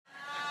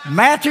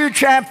Matthew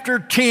chapter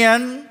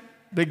 10,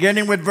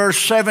 beginning with verse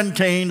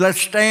 17. Let's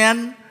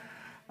stand.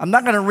 I'm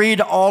not going to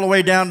read all the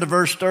way down to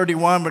verse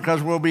 31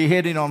 because we'll be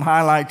hitting on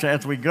highlights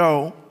as we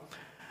go.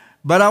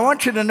 But I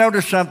want you to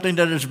notice something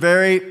that is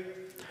very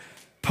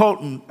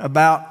potent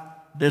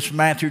about this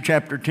Matthew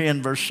chapter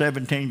 10, verse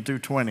 17 through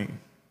 20.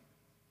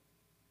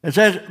 It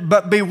says,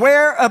 "But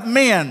beware of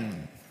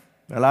men."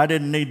 Well, I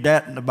didn't need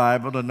that in the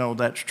Bible to know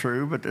that's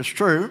true, but it's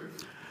true.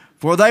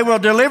 "For they will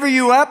deliver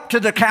you up to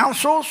the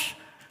councils.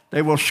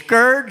 They will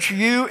scourge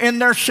you in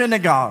their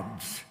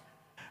synagogues.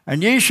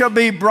 And ye shall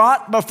be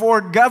brought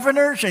before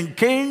governors and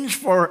kings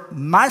for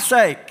my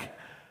sake,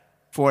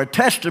 for a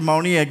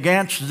testimony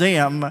against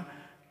them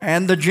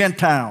and the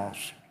Gentiles.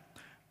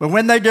 But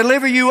when they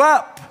deliver you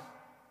up,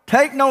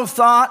 take no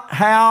thought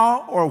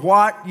how or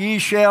what ye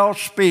shall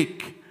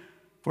speak,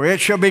 for it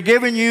shall be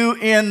given you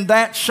in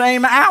that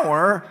same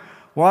hour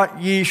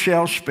what ye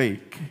shall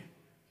speak.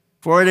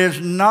 For it is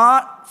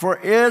not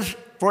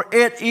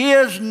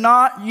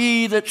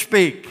ye that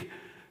speak,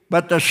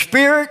 but the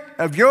Spirit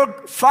of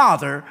your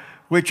Father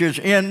which is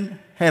in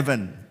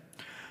heaven."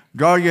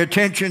 Draw your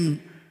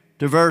attention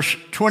to verse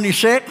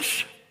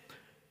 26.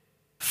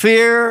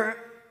 "Fear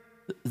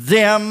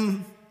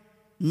them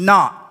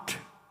not."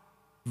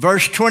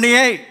 Verse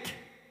 28.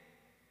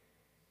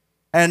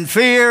 "And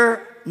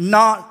fear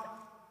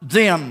not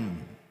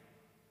them."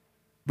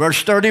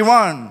 Verse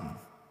 31.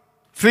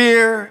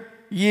 "Fear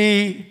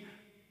ye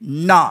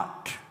not."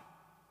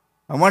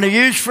 I want to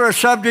use for a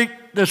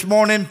subject this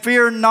morning,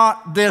 fear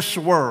not this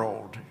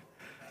world.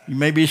 You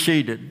may be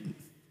seated.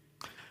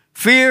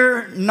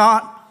 Fear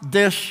not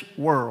this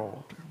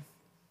world.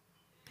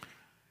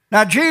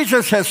 Now,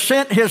 Jesus has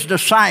sent his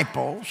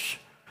disciples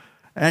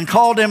and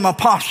called them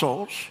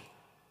apostles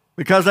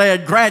because they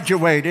had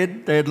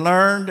graduated, they had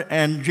learned,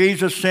 and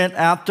Jesus sent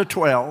out the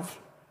 12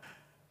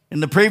 in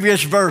the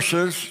previous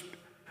verses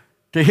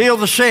to heal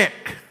the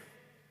sick,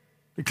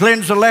 to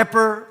cleanse the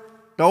leper,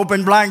 to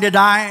open blinded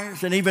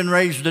eyes, and even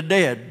raise the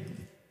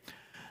dead.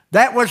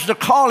 That was the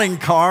calling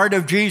card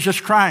of Jesus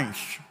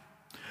Christ.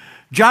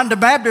 John the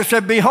Baptist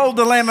said, "Behold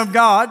the Lamb of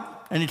God,"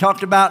 and he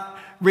talked about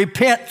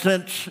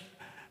repentance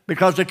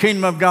because the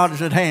kingdom of God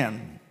is at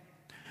hand.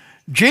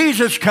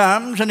 Jesus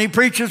comes and he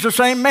preaches the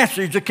same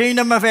message. The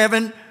kingdom of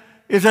heaven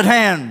is at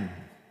hand.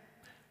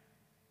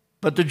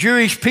 But the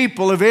Jewish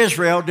people of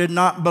Israel did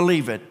not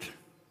believe it.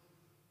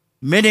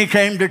 Many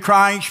came to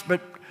Christ, but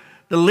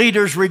the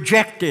leaders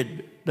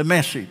rejected the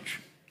message.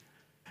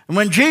 And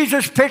when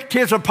Jesus picked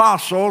his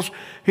apostles,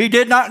 he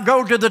did not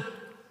go to the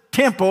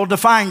temple to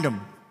find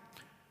them,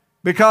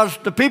 because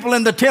the people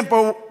in the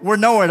temple were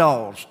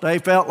know-it-alls. They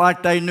felt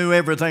like they knew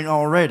everything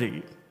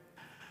already.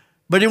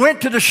 But he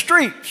went to the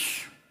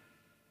streets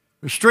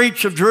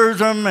of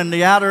Jerusalem and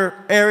the outer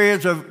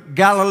areas of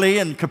Galilee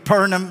and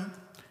Capernaum,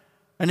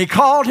 and he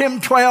called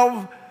him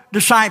 12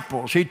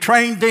 disciples. He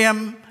trained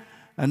them,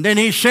 and then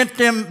he sent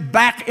them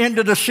back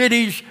into the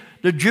cities,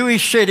 the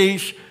Jewish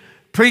cities,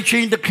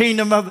 preaching the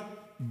kingdom of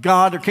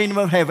God, the kingdom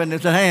of heaven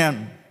is at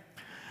hand.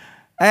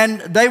 And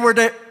they were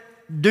to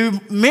do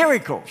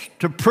miracles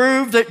to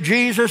prove that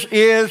Jesus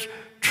is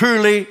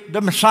truly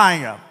the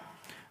Messiah.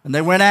 And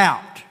they went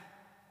out.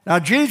 Now,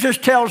 Jesus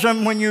tells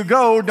them, when you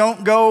go,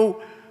 don't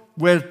go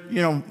with,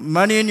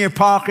 money in your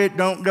pocket.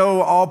 Don't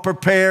go all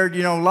prepared.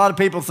 A lot of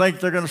people think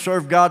they're going to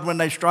serve God when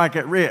they strike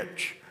it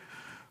rich.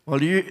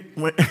 Well,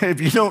 if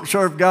you don't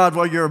serve God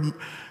while you're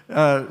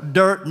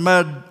dirt,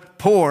 mud,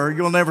 poor,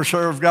 you'll never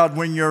serve God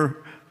when you're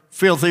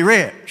filthy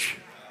rich.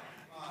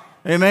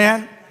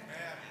 Amen?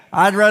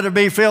 I'd rather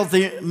be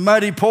filthy,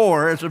 muddy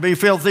poor as to be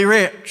filthy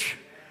rich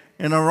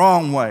in a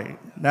wrong way.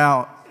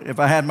 Now, if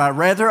I had my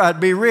rather, I'd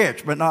be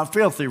rich, but not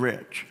filthy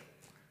rich.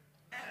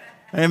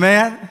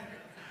 Amen?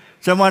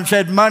 Someone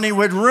said money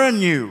would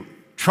ruin you.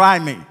 Try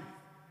me.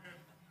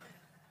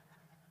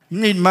 You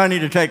need money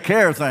to take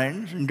care of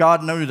things, and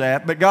God knew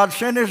that. But God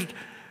sent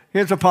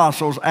his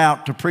apostles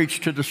out to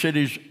preach to the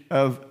cities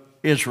of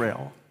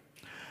Israel.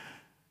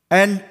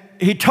 And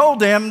he told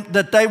them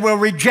that they will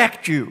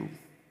reject you.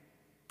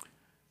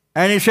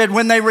 And he said,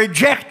 when they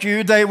reject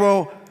you, they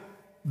will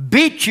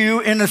beat you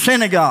in the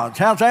synagogues.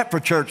 How's that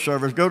for church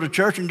service? Go to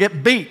church and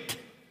get beat.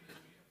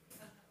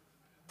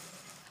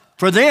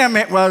 For them,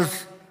 it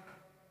was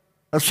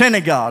a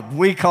synagogue.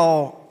 We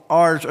call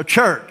ours a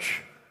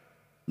church.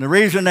 And the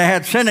reason they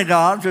had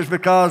synagogues is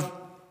because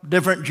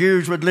different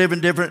Jews would live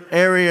in different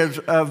areas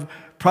of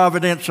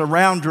Providence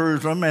around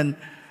Jerusalem.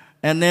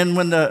 And then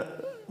when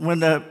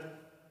the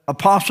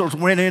apostles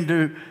went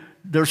into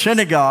their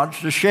synagogues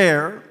to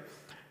share,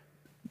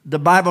 the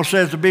Bible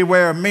says to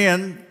beware of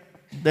men.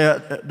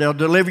 They'll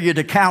deliver you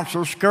to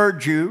council,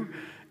 scourge you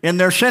in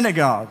their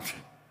synagogues.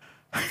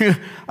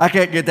 I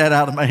can't get that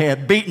out of my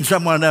head. Beating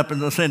someone up in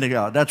the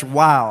synagogue. That's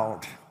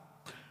wild.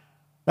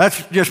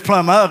 That's just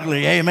plumb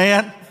ugly,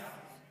 amen?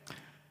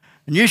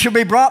 And you shall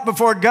be brought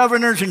before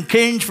governors and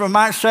kings for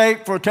my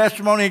sake, for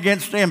testimony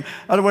against them. In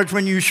other words,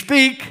 when you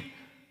speak,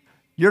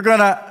 you're going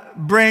to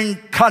bring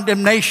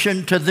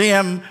condemnation to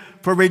them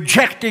for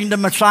rejecting the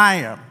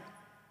Messiah.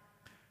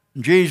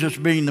 Jesus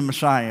being the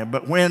Messiah.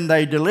 But when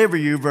they deliver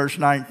you, verse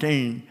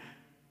 19,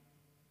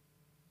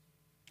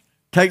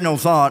 take no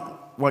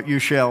thought what you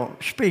shall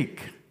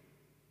speak,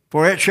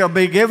 for it shall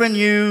be given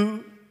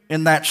you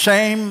in that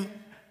same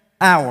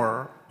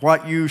hour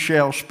what you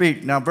shall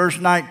speak. Now, verse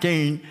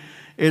 19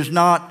 is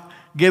not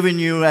giving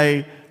you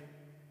a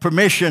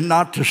permission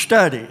not to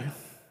study.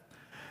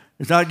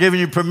 It's not giving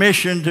you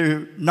permission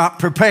to not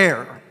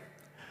prepare.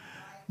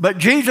 But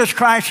Jesus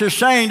Christ is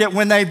saying that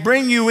when they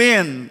bring you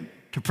in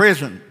to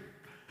prison,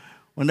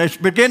 when they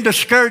begin to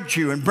scourge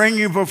you and bring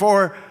you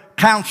before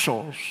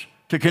councils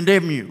to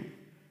condemn you,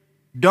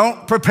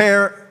 don't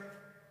prepare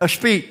a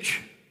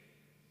speech.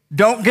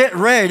 Don't get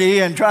ready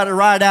and try to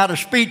write out a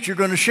speech you're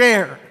going to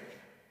share.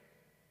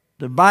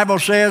 The Bible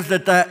says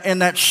that in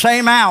that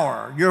same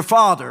hour, your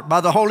Father,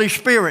 by the Holy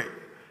Spirit,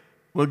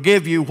 will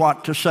give you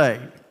what to say.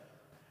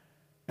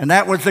 And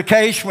that was the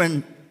case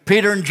when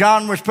Peter and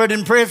John was put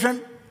in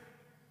prison.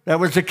 That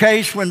was the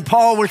case when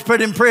Paul was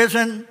put in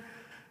prison.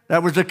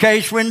 That was the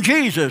case when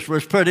Jesus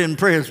was put in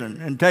prison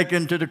and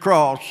taken to the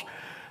cross.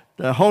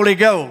 The Holy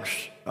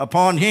Ghost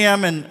upon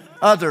him and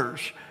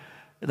others.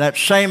 That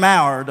same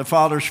hour, the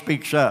Father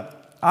speaks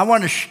up. I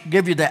want to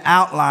give you the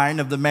outline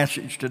of the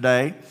message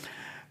today.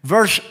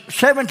 Verse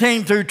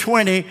 17 through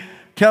 20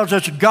 tells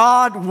us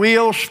God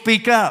will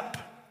speak up.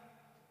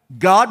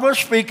 God will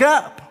speak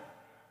up.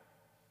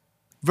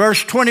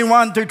 Verse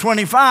 21 through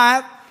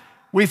 25,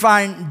 we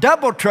find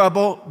double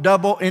trouble,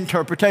 double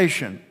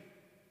interpretation.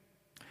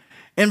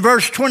 In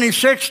verse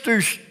 26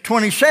 through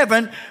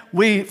 27,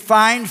 we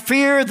find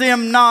fear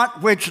them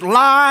not which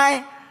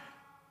lie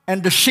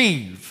and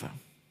deceive.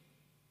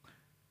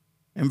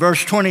 In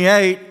verse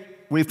 28,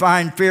 we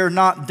find fear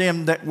not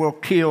them that will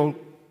kill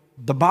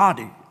the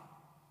body.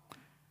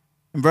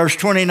 In verse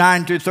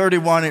 29 to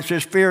 31, it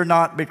says, fear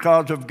not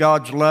because of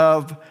God's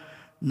love,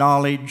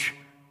 knowledge,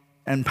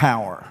 and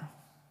power.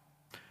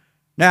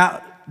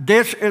 Now,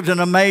 this is an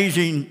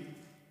amazing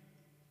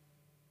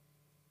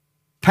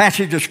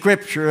passage of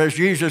Scripture as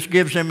Jesus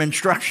gives them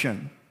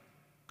instruction.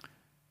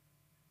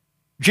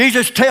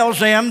 Jesus tells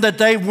them that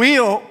they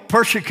will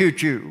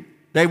persecute you.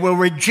 They will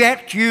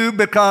reject you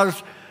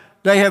because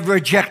they have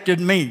rejected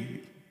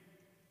me.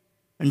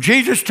 And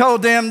Jesus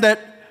told them that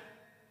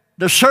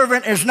the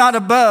servant is not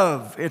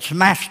above its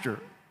master.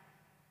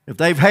 If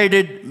they've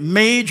hated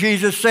me,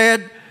 Jesus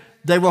said,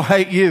 they will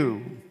hate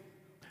you.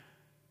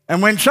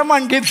 And when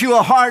someone gives you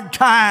a hard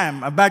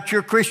time about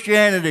your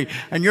Christianity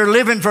and you're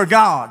living for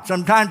God,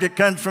 sometimes it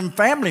comes from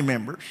family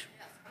members.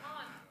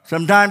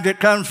 Sometimes it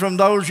comes from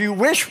those you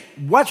wish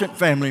wasn't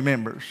family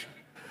members.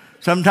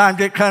 Sometimes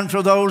it comes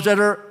from those that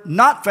are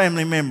not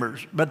family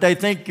members, but they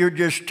think you're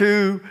just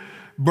too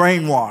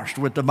brainwashed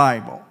with the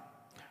Bible.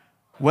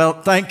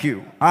 Well, thank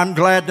you. I'm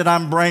glad that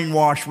I'm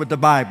brainwashed with the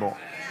Bible.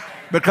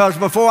 Because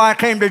before I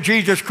came to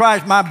Jesus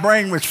Christ, my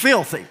brain was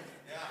filthy.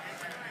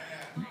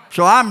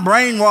 So I'm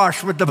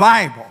brainwashed with the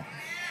Bible.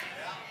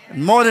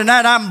 And more than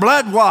that, I'm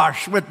blood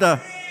washed with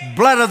the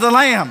blood of the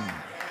Lamb.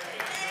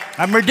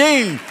 I'm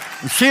redeemed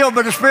and sealed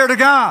by the Spirit of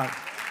God.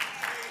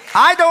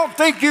 I don't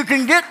think you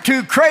can get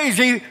too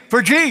crazy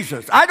for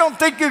Jesus. I don't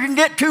think you can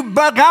get too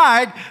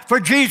bug-eyed for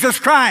Jesus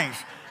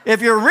Christ.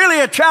 If you're really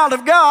a child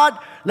of God,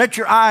 let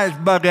your eyes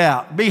bug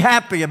out. Be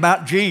happy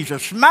about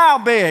Jesus. Smile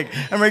big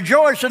and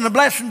rejoice in the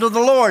blessings of the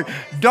Lord.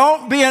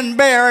 Don't be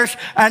embarrassed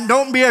and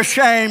don't be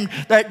ashamed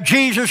that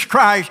Jesus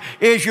Christ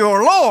is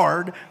your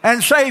Lord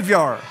and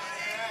Savior.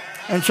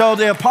 And so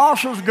the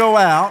apostles go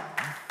out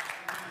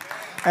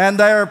and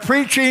they're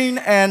preaching,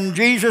 and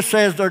Jesus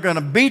says they're going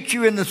to beat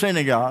you in the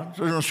synagogues.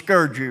 They're going to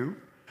scourge you.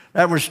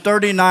 That was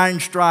 39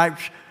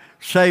 stripes,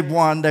 save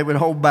one. They would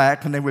hold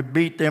back, and they would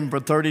beat them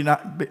for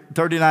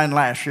 39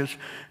 lashes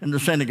in the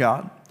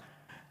synagogue.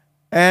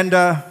 And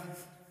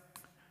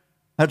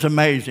that's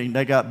amazing.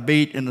 They got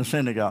beat in the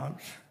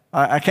synagogues.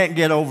 I can't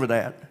get over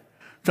that.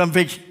 Some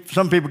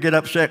people get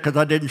upset because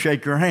I didn't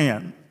shake your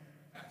hand.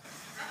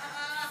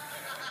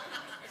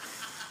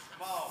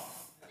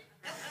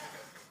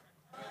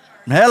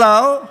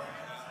 Hello?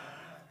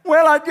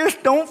 Well, I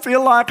just don't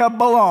feel like I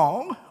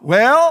belong.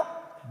 Well,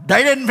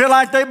 they didn't feel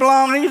like they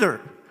belong either.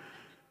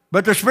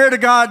 But the Spirit of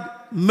God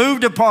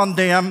moved upon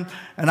them.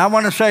 And I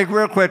want to say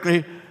real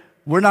quickly,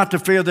 we're not to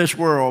fear this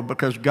world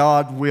because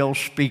God will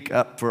speak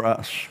up for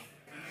us.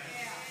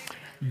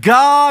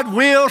 God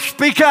will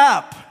speak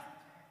up.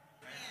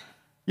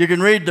 You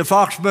can read the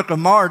Fox Book of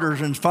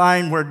Martyrs and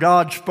find where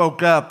God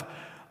spoke up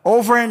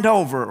over and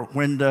over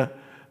when the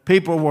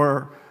people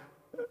were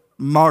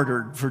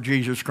martyred for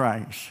Jesus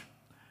Christ.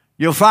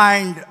 You'll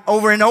find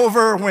over and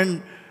over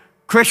when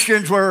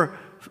Christians were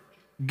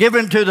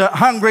given to the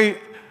hungry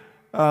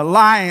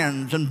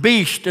lions and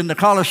beasts in the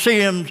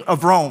Colosseums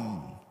of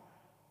Rome.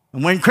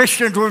 And when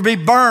Christians would be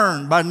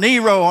burned by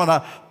Nero on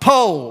a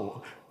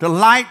pole to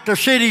light the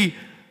city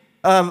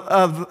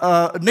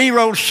of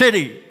Nero's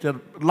city, to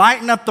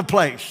lighten up the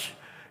place,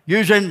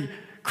 using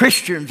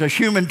Christians as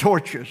human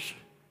torches.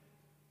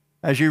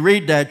 As you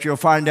read that, you'll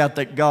find out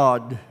that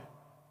God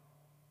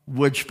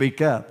would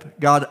speak up.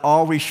 God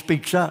always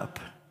speaks up.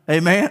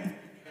 Amen?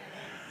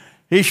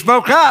 He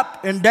spoke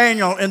up in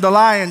Daniel in the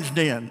lion's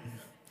den.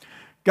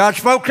 God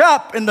spoke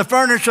up in the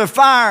furnace of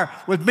fire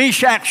with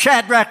Meshach,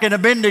 Shadrach, and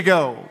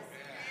Abednego.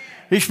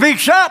 He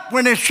speaks up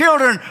when his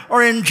children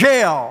are in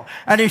jail.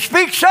 And he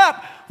speaks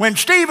up when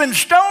Stephen's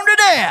stoned to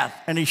death.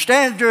 And he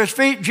stands to his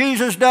feet,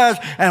 Jesus does,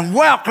 and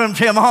welcomes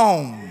him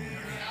home.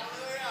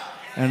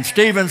 And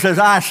Stephen says,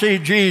 I see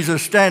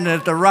Jesus standing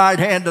at the right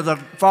hand of the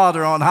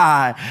Father on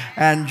high.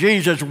 And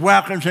Jesus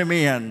welcomes him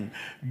in.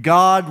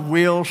 God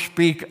will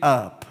speak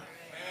up.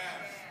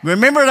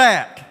 Remember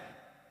that.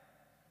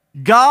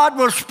 God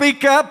will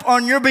speak up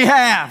on your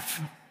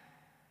behalf.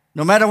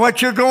 No matter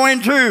what you're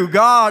going through,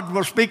 God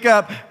will speak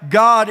up.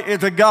 God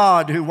is a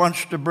God who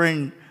wants to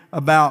bring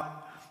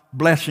about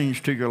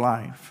blessings to your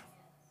life.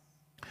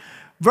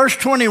 Verse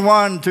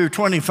 21 through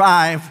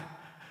 25,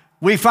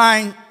 we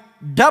find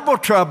double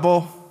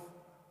trouble.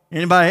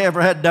 Anybody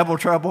ever had double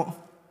trouble?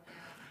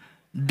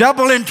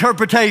 Double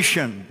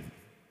interpretation.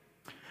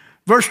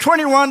 Verse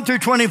 21 through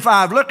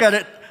 25, look at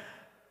it.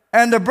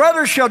 And the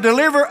brother shall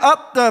deliver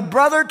up the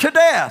brother to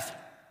death.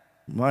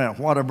 Well,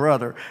 what a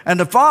brother. And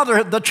the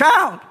father the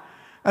child.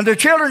 And the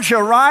children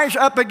shall rise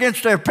up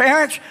against their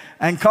parents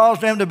and cause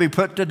them to be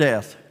put to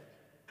death.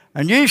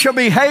 And ye shall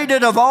be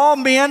hated of all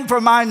men for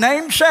my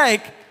name's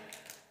sake,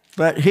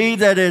 but he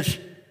that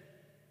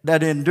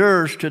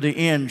endures to the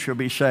end shall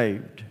be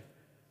saved.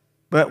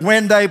 But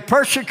when they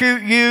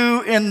persecute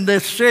you in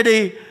this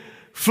city,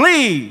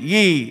 flee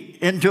ye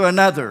into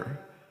another.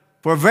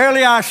 For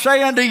verily I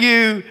say unto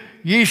you,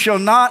 ye shall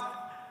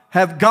not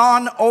have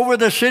gone over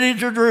the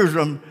cities of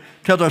Jerusalem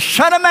till the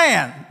Son of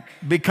Man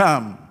be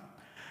come.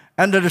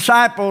 And the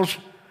disciple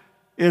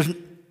is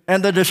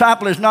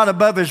not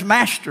above his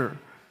master,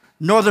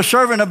 nor the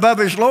servant above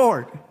his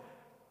Lord.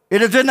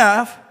 It is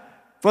enough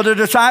for the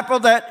disciple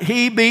that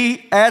he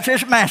be as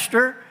his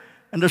master,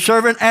 and the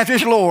servant as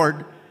his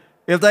Lord,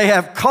 if they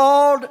have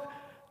called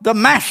the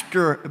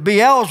master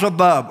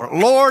Beelzebub, or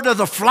Lord of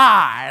the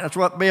fly. That's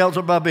what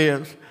Beelzebub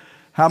is.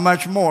 How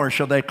much more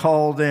shall they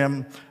call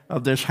them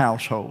of this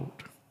household?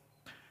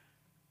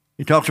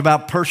 He talks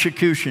about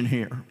persecution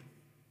here,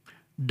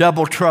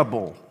 double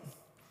trouble.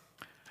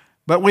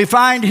 But we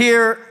find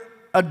here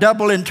a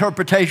double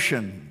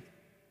interpretation.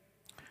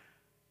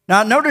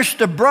 Now notice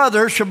the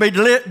brother shall be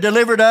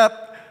delivered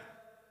up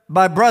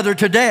by brother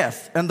to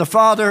death, and the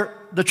father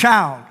the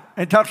child.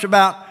 And it talks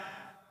about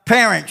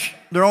parents,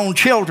 their own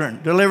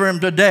children, deliver them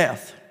to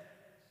death.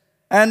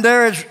 And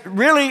there is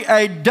really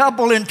a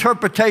double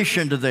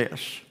interpretation to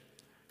this.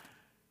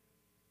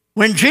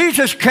 When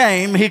Jesus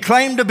came, he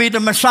claimed to be the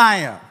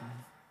Messiah.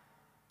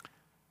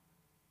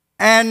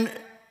 And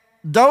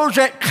those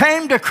that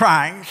came to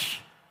Christ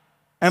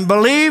and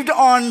believed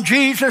on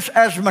Jesus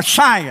as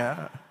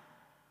Messiah,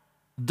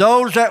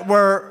 those that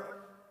were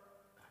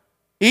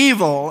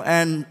evil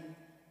and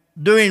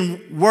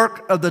doing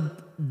work of the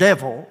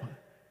devil,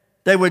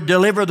 they would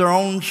deliver their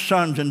own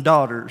sons and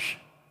daughters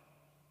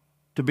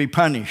to be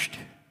punished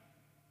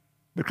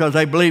because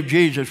they believed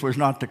Jesus was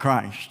not the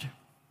Christ.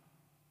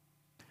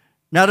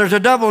 Now there's a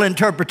double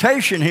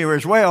interpretation here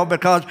as well,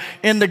 because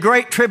in the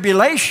Great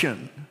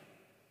Tribulation,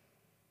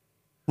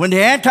 when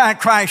the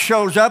Antichrist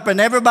shows up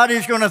and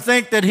everybody's going to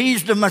think that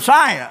he's the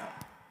Messiah,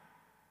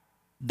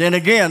 then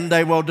again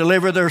they will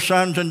deliver their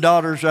sons and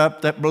daughters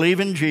up that believe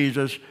in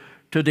Jesus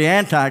to the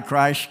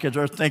Antichrist, because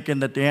they're thinking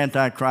that the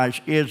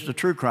Antichrist is the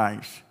true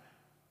Christ,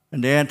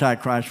 and the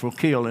Antichrist will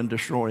kill and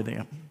destroy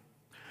them.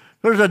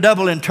 There's a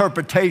double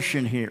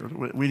interpretation here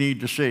we need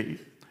to see.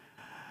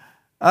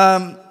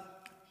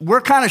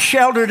 We're kind of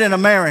sheltered in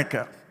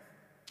America,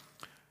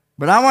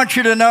 but I want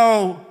you to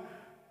know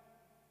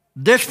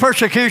this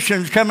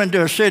persecution is coming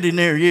to a city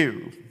near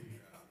you.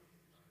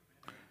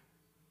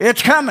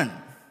 It's coming.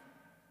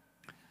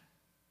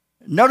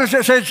 Notice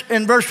it says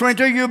in verse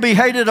 22, you'll be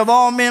hated of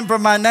all men for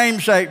my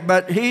name's sake,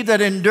 but he that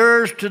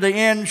endures to the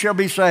end shall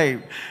be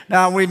saved.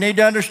 Now, we need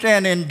to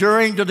understand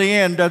enduring to the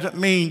end doesn't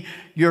mean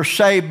you're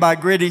saved by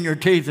gritting your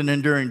teeth and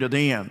enduring to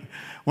the end.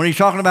 When he's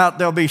talking about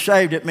they'll be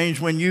saved, it means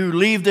when you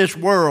leave this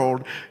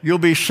world, you'll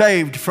be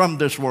saved from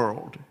this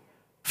world.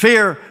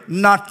 Fear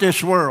not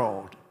this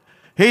world.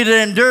 He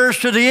that endures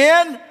to the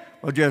end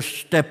will just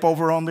step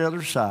over on the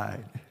other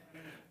side.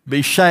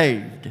 Be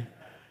saved.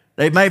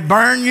 They may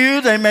burn you,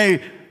 they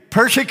may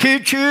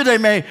persecute you, they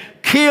may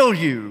kill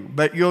you,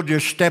 but you'll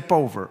just step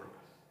over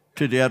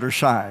to the other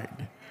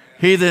side.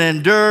 He that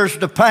endures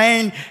the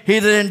pain, he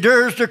that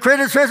endures the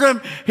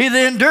criticism, he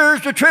that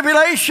endures the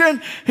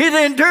tribulation, he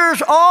that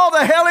endures all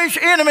the hellish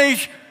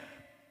enemies,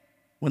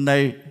 when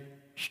they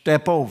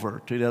step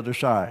over to the other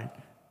side,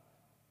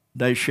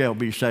 they shall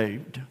be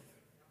saved.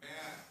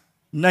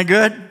 Isn't that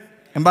good?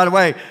 And by the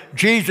way,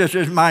 Jesus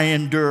is my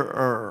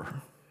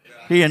endurer.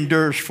 He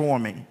endures for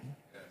me.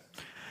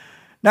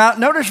 Now,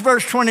 notice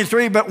verse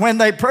 23, but when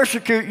they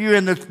persecute you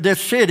in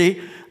this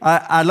city,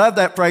 I love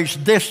that phrase,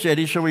 this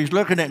city, so he's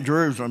looking at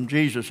Jerusalem,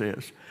 Jesus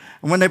is.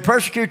 And when they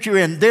persecute you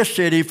in this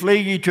city,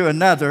 flee ye to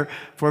another,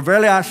 for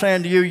verily I say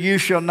unto you, you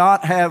shall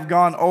not have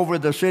gone over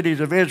the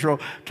cities of Israel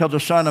till the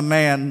Son of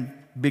Man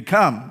be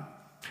come.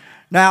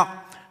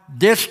 Now,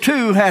 this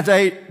too has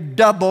a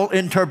double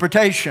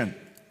interpretation.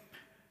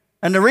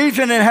 And the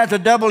reason it has a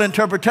double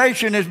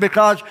interpretation is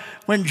because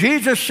when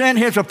Jesus sent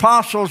his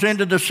apostles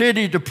into the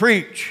city to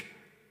preach,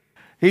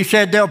 he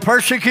said they'll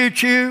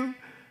persecute you,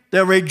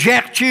 they'll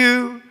reject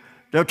you,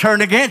 they'll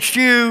turn against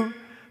you.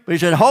 But he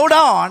said, hold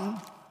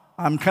on,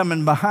 I'm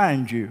coming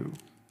behind you.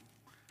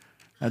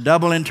 A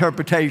double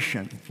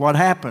interpretation. What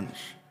happens?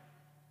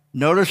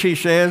 Notice he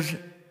says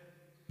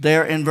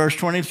there in verse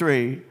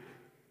 23,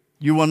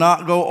 you will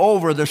not go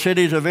over the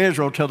cities of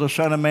Israel till the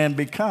Son of Man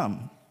be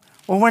come.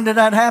 Well, when did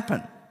that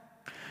happen?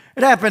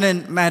 It happened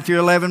in Matthew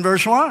 11,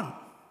 verse 1.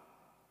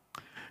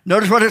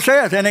 Notice what it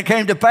says. And it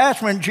came to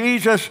pass when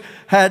Jesus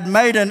had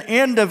made an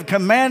end of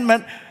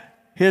commandment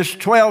his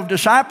 12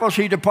 disciples,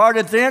 he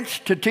departed thence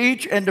to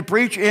teach and to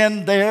preach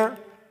in their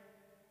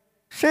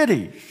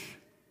cities.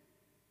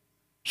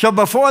 So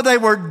before they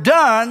were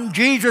done,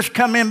 Jesus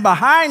come in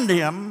behind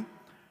them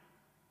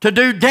to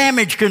do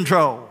damage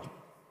control.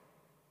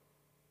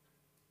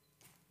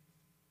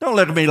 Don't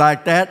look at me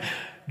like that.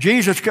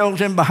 Jesus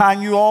goes in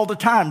behind you all the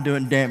time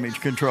doing damage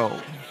control.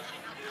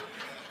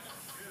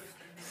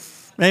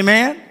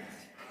 Amen?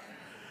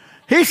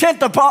 He sent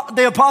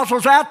the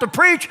apostles out to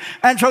preach,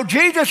 and so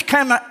Jesus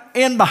came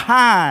in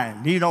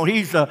behind. You know,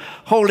 he's the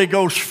Holy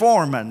Ghost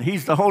foreman.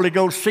 He's the Holy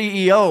Ghost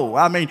CEO.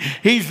 I mean,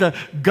 he's the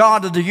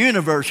God of the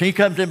universe. He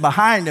comes in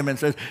behind him and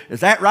says, is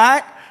that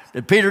right?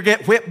 Did Peter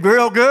get whipped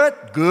real good?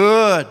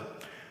 Good.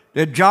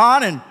 Did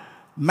John and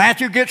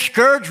Matthew get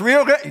scourged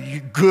real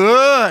good?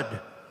 Good.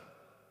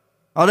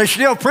 Are they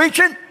still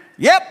preaching?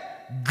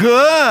 Yep.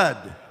 Good.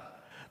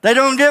 They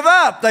don't give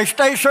up. They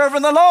stay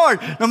serving the Lord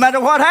no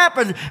matter what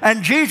happens.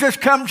 And Jesus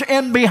comes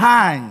in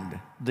behind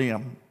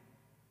them.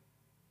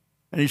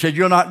 And he said,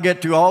 you'll not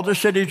get to all the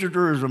cities of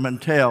Jerusalem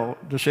until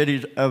the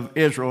cities of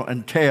Israel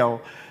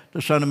until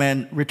the Son of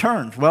Man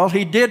returns. Well,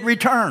 he did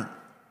return.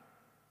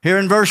 Here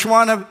in verse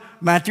 1 of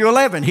Matthew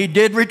 11, he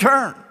did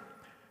return.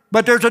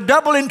 But there's a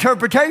double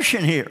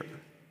interpretation here.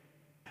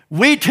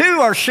 We too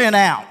are sent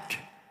out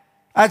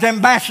as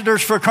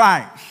ambassadors for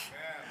Christ.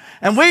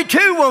 And we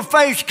too will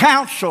face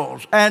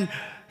counsels and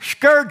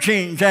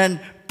scourgings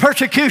and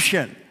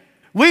persecution.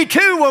 We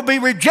too will be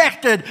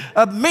rejected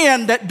of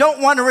men that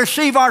don't want to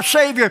receive our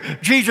Savior,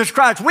 Jesus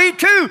Christ. We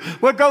too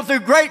will go through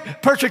great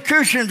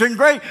persecutions and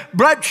great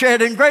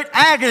bloodshed and great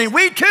agony.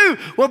 We too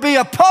will be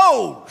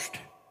opposed.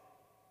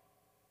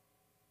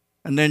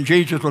 And then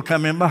Jesus will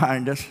come in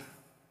behind us.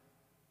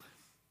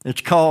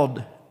 It's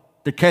called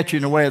the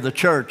catching away of the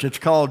church. It's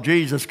called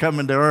Jesus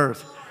coming to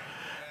earth.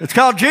 It's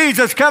called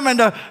Jesus coming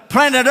to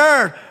planet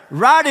Earth,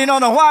 riding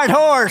on a white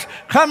horse,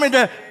 coming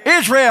to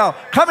Israel,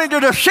 coming to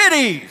the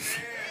cities.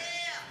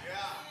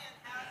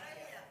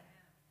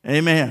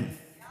 Amen.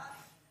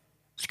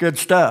 It's good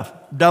stuff.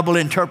 Double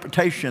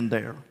interpretation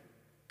there.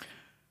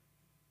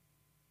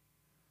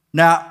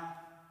 Now,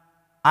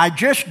 I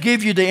just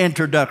give you the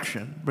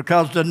introduction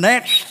because the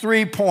next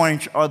 3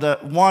 points are the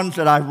ones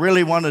that I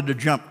really wanted to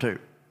jump to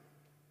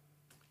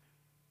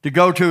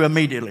go to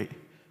immediately.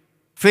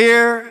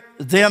 Fear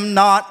them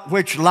not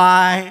which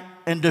lie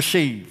and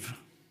deceive.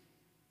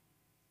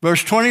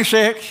 Verse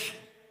 26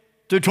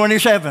 through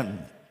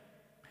 27.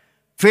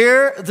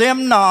 Fear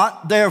them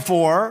not,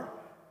 therefore,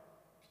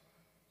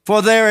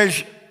 for there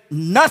is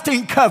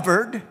nothing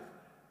covered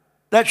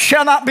that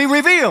shall not be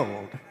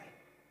revealed,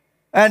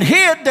 and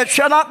hid that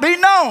shall not be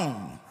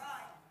known.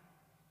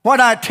 What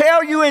I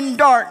tell you in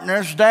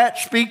darkness, that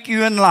speak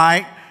you in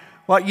light.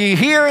 What ye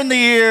hear in the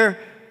ear,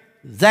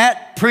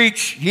 that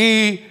preach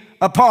ye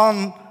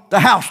upon the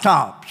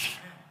housetops.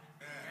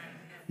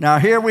 Now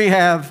here we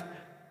have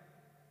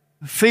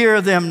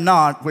fear them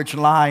not which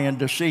lie and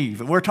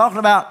deceive. And we're talking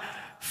about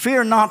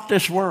fear not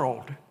this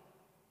world.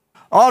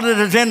 All that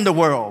is in the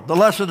world, the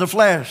lust of the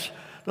flesh,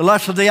 the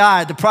lust of the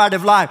eye, the pride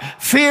of life.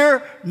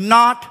 Fear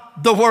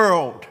not the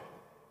world.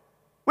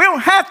 We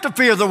don't have to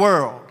fear the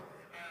world.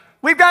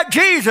 We've got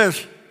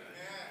Jesus.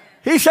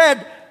 He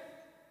said,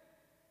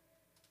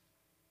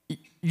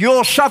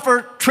 you'll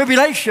suffer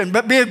tribulation,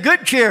 but be of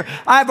good cheer.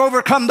 I've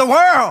overcome the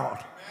world.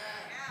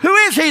 Who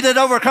is he that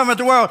overcometh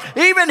the world?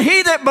 Even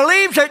he that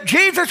believes that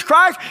Jesus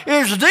Christ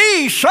is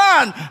the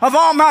Son of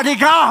Almighty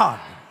God.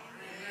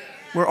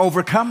 We're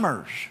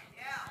overcomers.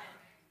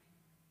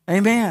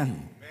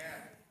 Amen.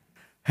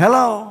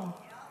 Hello.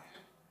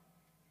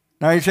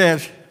 Now he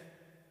says,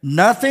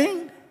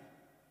 nothing,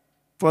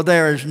 for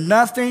there is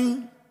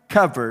nothing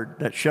covered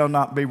that shall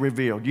not be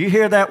revealed. You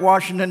hear that,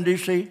 Washington,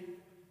 D.C.?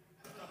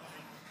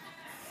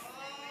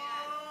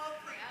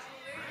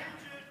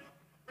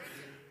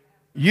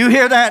 You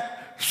hear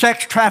that,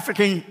 sex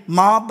trafficking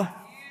mob?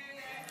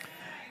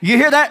 You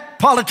hear that,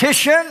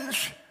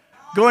 politicians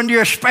going to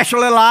your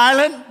special little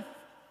island?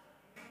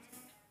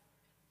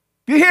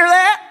 You hear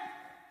that?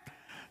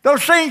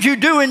 Those things you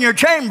do in your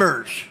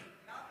chambers.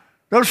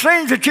 Those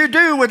things that you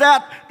do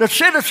without the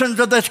citizens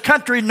of this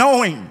country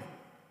knowing.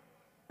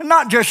 And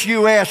not just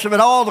U.S., but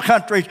all the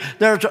countries.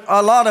 There's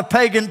a lot of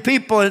pagan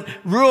people that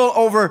rule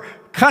over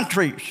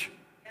countries.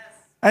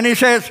 And he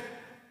says,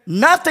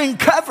 nothing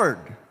covered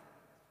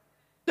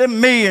the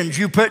millions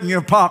you put in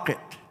your pocket,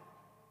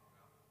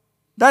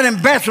 that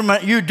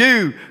investment you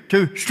do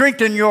to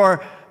strengthen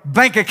your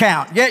bank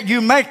account, yet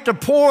you make the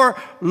poor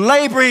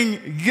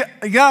laboring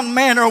young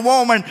man or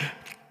woman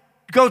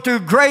go through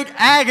great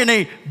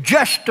agony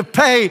just to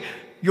pay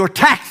your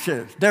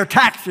taxes, their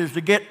taxes,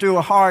 to get through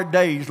a hard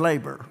day's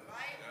labor.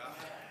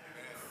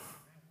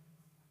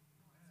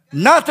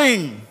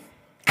 Nothing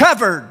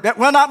covered that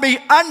will not be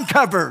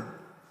uncovered.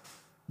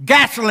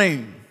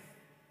 Gasoline,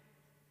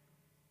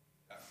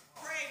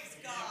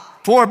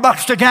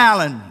 $4 a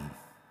gallon.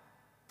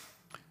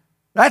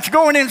 That's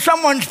going in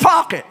someone's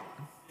pocket.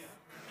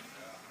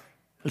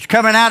 It's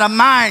coming out of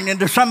mine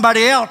into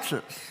somebody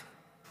else's.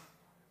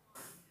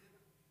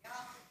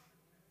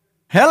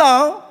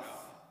 Hello?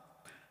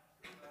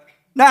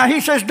 Now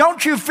he says,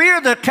 don't you fear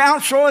the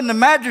council and the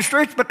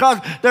magistrates, because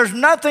there's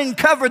nothing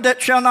covered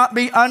that shall not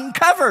be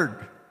uncovered.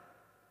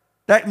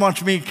 That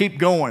wants me to keep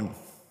going.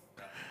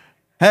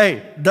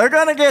 Hey, they're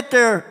going to get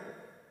their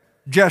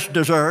just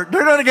desert.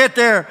 They're going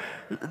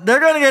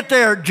to get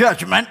their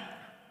judgment.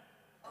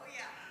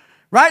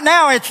 Right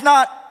now, it's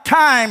not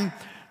time.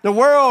 The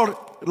world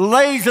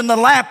lays in the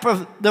lap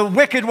of the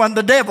wicked one,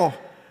 the devil.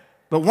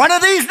 But one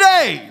of these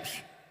days,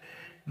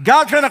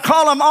 God's going to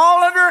call them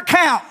all under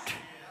account.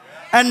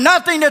 And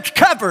nothing that's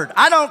covered.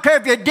 I don't care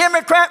if you're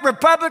Democrat,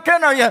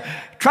 Republican, or you're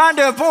trying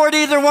to avoid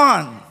either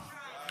one.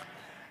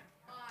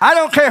 I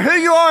don't care who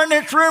you are in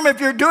this room. If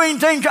you're doing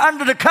things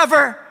under the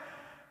cover,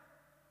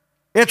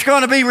 it's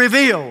going to be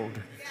revealed.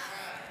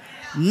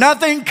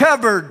 Nothing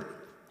covered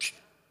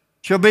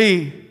shall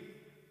be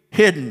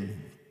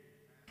hidden.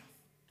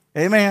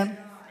 Amen.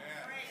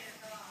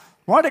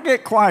 Why did it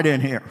get quiet in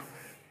here?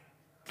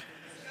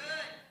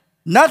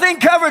 Nothing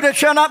covered that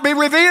shall not be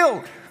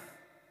revealed,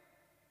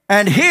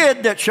 and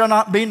hid that shall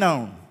not be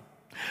known.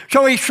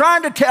 So he's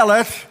trying to tell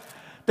us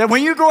that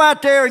when you go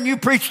out there and you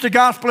preach the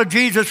gospel of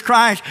Jesus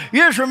Christ, you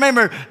just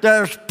remember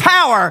there's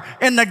power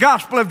in the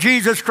gospel of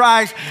Jesus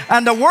Christ.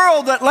 And the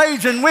world that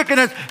lays in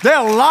wickedness,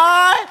 they'll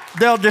lie,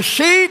 they'll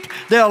deceit,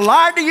 they'll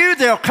lie to you,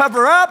 they'll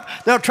cover up,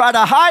 they'll try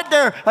to hide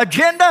their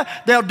agenda,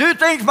 they'll do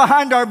things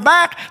behind our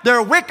back.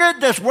 They're wicked.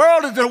 This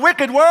world is a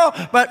wicked world,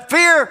 but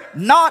fear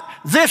not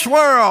this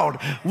world.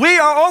 We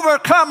are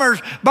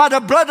overcomers by the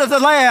blood of the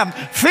Lamb.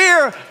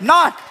 Fear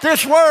not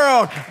this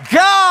world.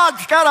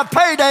 God's got a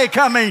payday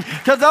coming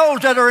to those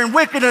that are in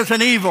wickedness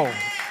and evil.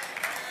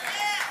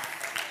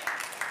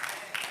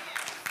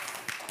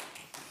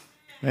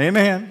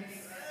 Amen.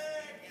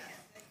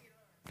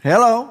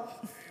 Hello.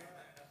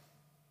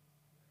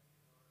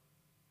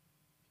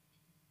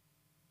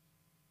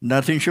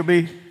 Nothing shall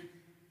be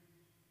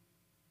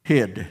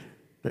hid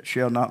that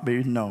shall not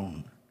be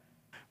known.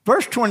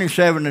 Verse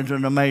 27 is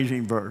an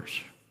amazing verse.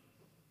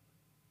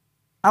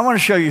 I want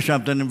to show you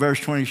something in verse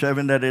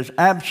 27 that is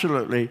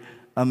absolutely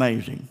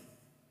amazing.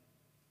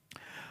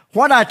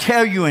 What I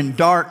tell you in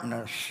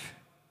darkness,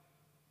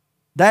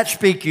 that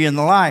speak ye in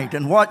the light,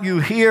 and what you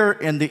hear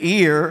in the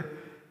ear,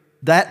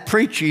 that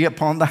preach ye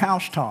upon the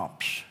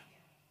housetops.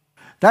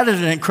 That is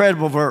an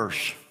incredible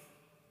verse.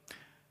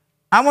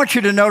 I want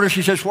you to notice,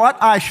 he says, what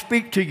I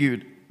speak to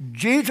you.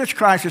 Jesus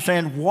Christ is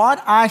saying,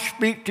 what I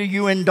speak to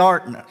you in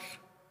darkness.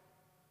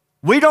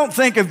 We don't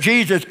think of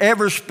Jesus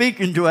ever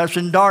speaking to us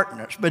in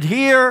darkness. But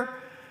here,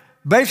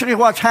 basically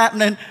what's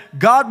happening,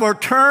 God will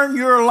turn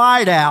your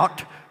light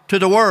out to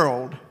the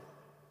world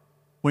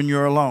when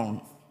you're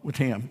alone with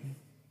him.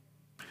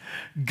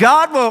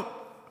 God will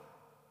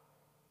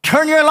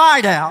turn your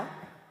light out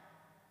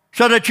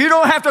so that you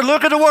don't have to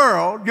look at the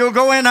world. You'll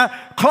go in a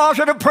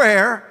closet of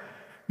prayer.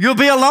 You'll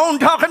be alone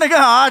talking to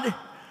God.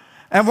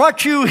 And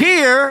what you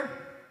hear,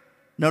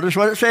 notice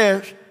what it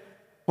says,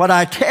 what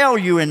I tell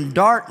you in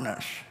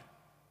darkness,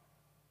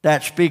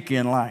 that speak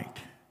in light.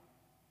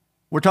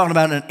 We're talking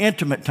about an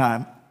intimate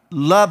time,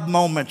 love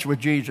moments with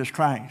Jesus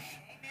Christ.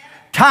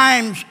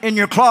 Times in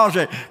your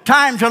closet,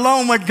 times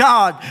alone with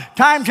God,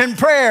 times in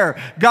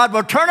prayer. God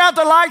will turn out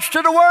the lights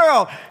to the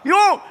world. You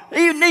won't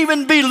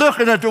even be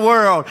looking at the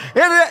world.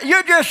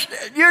 You're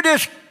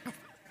just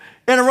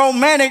in a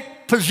romantic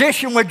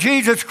position with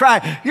Jesus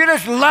Christ. You're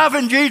just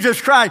loving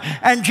Jesus Christ.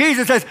 And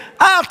Jesus says,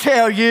 I'll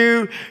tell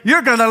you,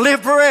 you're going to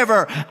live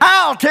forever.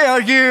 I'll tell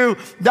you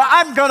that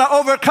I'm going to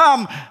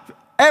overcome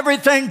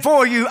everything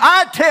for you.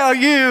 I tell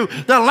you,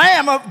 the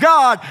Lamb of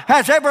God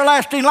has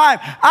everlasting life.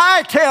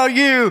 I tell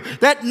you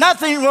that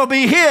nothing will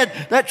be hid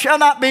that shall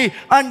not be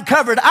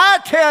uncovered. I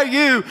tell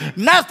you,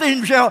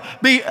 nothing shall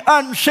be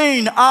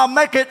unseen. I'll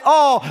make it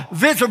all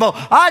visible.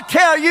 I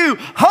tell you,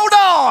 hold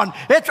on.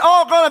 It's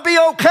all going to be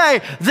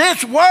okay.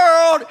 This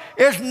world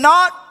is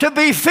not to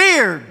be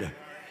feared.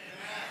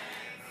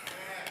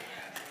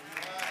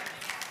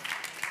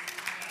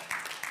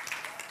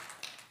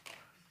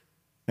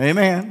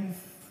 Amen.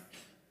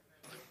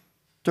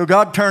 So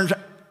God turns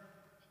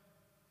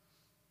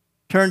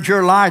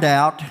your light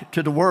out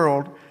to the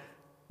world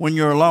when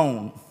you're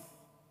alone.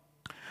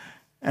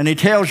 And he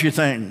tells you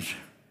things.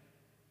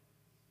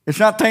 It's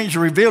not things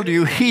revealed to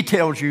you. He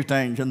tells you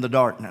things in the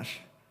darkness.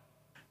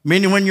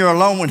 Meaning when you're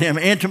alone with him,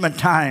 intimate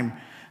time.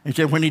 He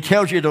said, when he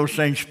tells you those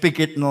things, speak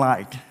it in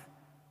light.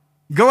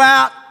 Go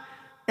out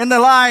in the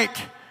light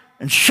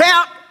and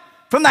shout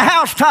from the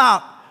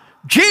housetop,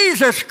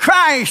 Jesus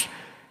Christ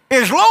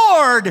is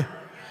Lord.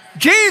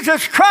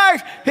 Jesus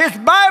Christ, His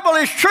Bible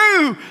is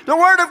true. The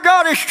Word of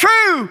God is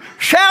true.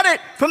 Shout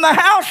it from the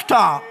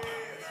housetop.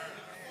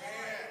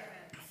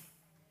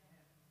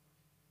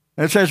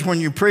 It says when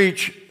you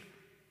preach,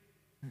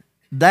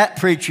 that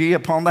preach ye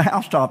upon the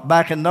housetop.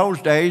 Back in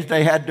those days,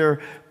 they had their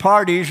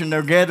parties and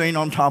their gathering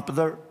on top of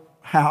their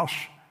house,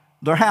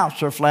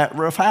 their flat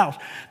roof house.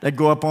 They'd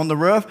go up on the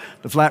roof,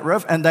 the flat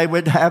roof, and they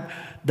would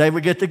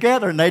get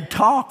together and they'd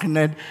talk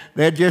and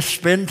they'd just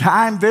spend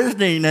time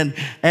visiting.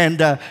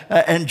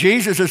 And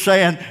Jesus is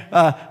saying,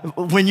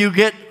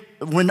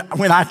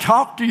 when I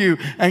talk to you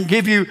and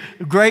give you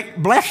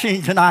great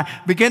blessings and I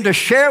begin to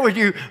share with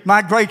you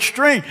my great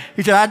strength,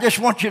 He said, I just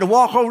want you to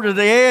walk over to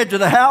the edge of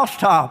the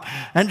housetop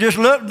and just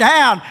look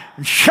down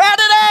and shout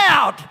it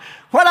out.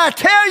 What I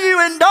tell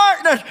you in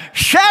darkness,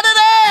 shout it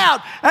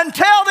out and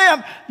tell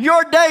them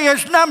your day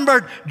is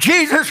numbered.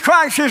 Jesus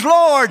Christ is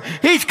Lord.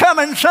 He's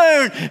coming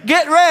soon.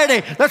 Get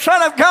ready. The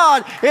Son of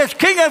God is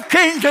King of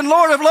kings and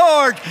Lord of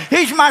lords.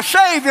 He's my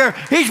Savior.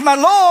 He's my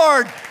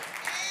Lord.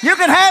 You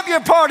can have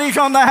your parties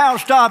on the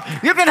housetop.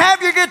 You can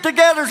have your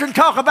get-togethers and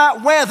talk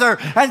about weather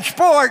and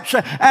sports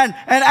and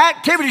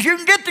activities. You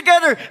can get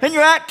together in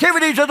your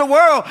activities of the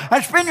world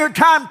and spend your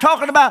time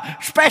talking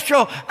about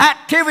special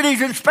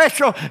activities and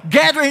special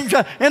gatherings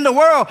in the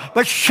world.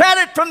 But shout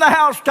it from the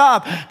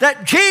housetop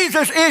that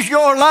Jesus is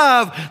your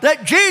love,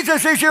 that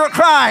Jesus is your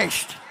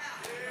Christ.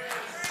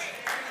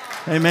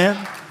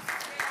 Amen.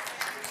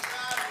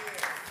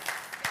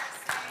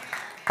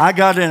 I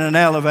got in an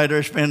elevator,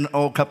 it's been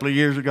a couple of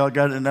years ago, I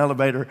got in an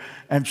elevator,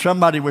 and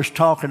somebody was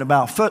talking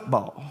about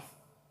football.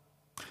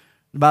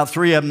 About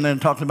three of them then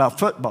talking about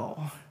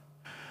football.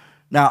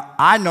 Now,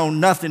 I know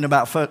nothing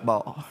about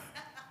football.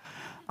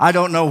 I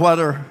don't know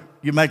whether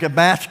you make a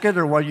basket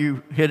or whether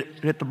you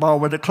hit the ball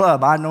with a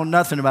club. I know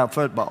nothing about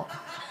football.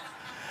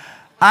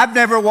 I've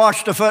never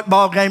watched a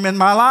football game in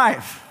my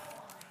life.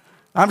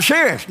 I'm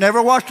serious,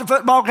 never watched a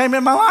football game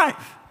in my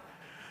life.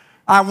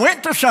 I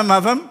went to some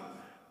of them,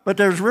 but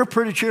there's real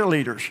pretty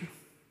cheerleaders.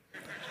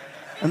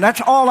 And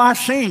that's all I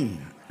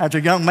seen as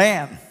a young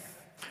man.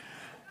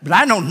 But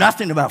I know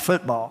nothing about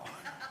football.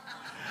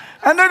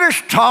 And they're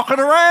just talking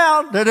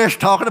around. They're just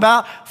talking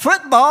about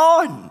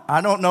football. And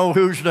I don't know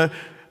who's the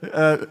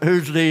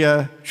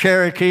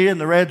Cherokee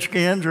and the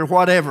Redskins or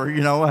whatever.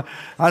 You know,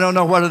 I don't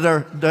know whether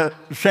they're the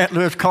St.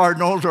 Louis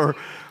Cardinals or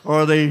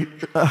the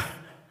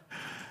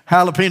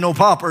Jalapeno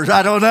Poppers.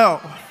 I don't know.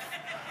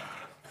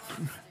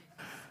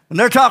 And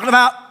they're talking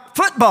about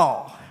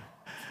football.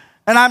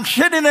 And I'm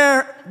sitting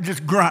there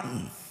just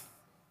grunting.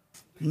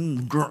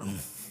 Grunting.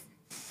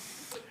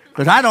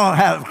 Because I don't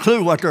have a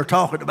clue what they're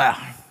talking about.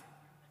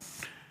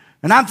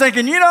 And I'm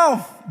thinking,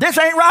 this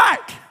ain't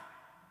right.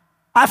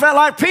 I felt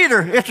like Peter,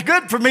 it's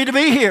good for me to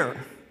be here.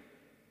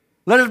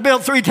 Let us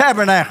build 3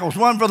 tabernacles,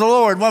 one for the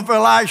Lord, one for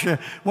Elisha,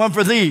 one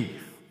for thee,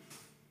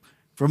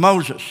 for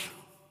Moses.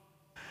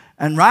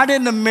 And right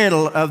in the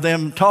middle of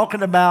them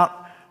talking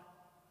about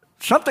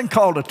something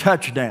called a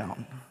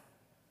touchdown,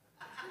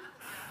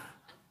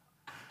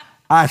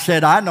 I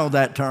said, I know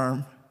that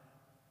term,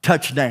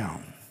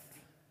 touchdown.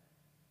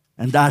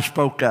 And I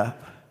spoke up.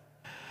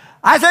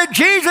 I said,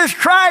 Jesus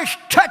Christ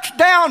touched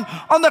down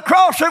on the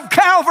cross of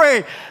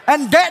Calvary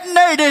and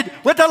detonated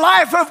with the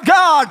life of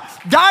God,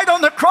 died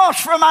on the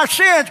cross for my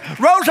sins,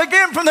 rose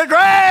again from the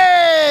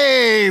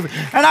grave,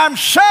 and I'm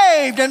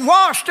saved and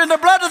washed in the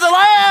blood of the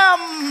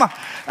Lamb.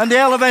 And the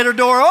elevator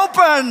door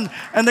opened,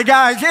 and the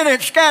guys in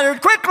it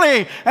scattered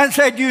quickly and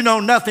said, you know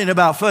nothing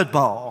about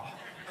football.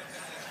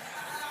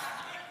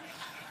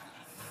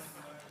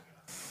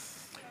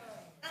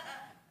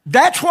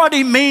 That's what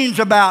he means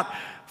about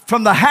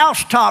from the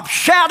housetop,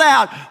 shout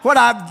out what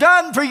I've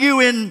done for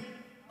you in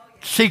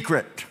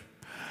secret.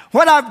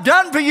 What I've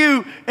done for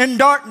you in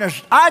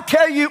darkness. I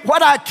tell you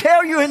what I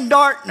tell you in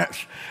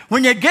darkness.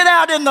 When you get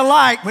out in the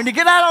light, when you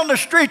get out on the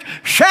street,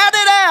 shout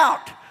it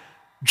out.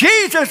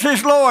 Jesus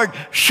is Lord.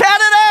 Shout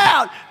it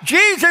out.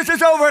 Jesus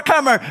is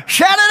overcomer.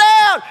 Shout it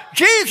out.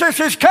 Jesus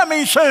is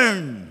coming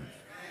soon.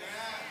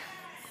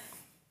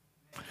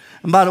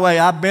 And by the way,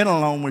 I've been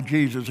alone with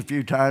Jesus a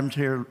few times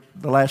here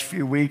the last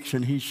few weeks,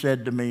 and he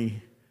said to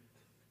me,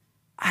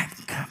 I'm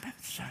coming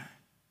soon.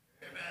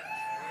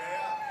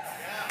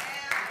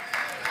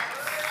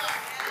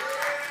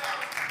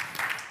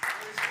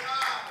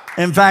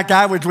 In fact,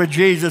 I was with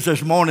Jesus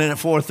this morning at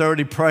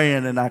 4:30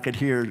 praying, and I could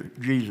hear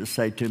Jesus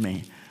say to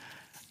me,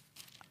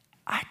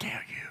 I tell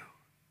you,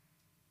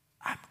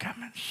 I'm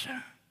coming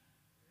soon.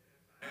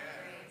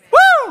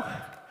 Woo!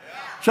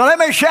 So let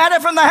me shout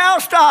it from the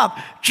housetop.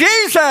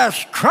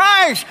 Jesus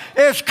Christ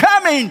is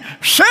coming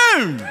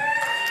soon.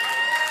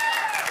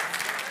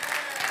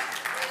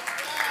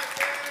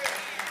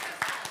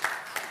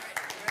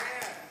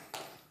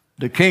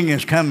 The King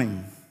is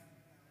coming.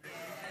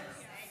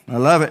 I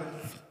love it.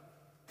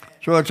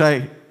 So it's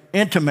an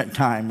intimate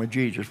time with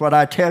Jesus. What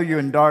I tell you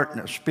in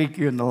darkness, speak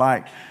you in the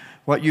light.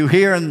 What you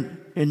hear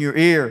in your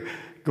ear,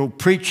 go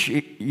preach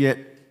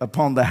it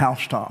upon the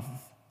housetop.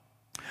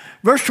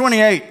 Verse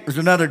 28 is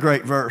another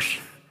great verse.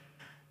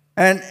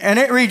 And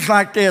it reads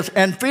like this: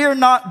 and fear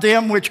not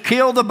them which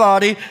kill the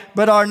body,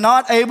 but are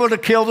not able to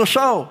kill the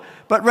soul,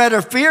 but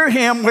rather fear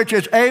him which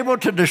is able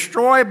to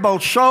destroy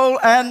both soul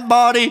and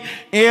body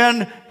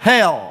in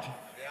hell.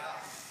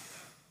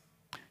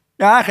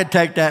 Now, I could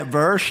take that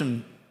verse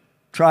and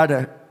try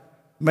to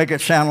make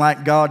it sound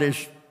like God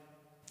is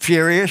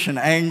furious and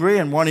angry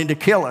and wanting to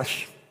kill us.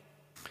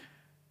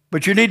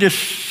 But you need to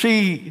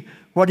see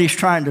what he's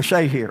trying to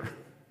say here.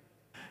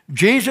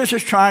 Jesus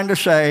is trying to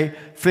say,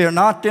 fear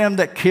not them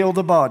that kill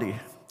the body.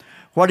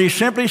 What he's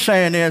simply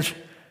saying is,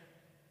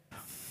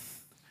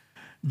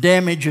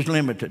 damage is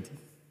limited.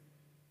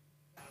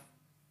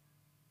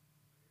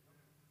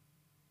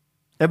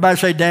 Everybody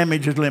say,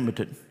 damage is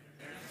limited.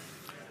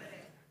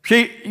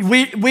 See,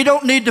 we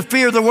don't need to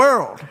fear the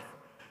world.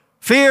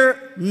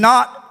 Fear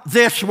not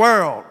this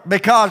world,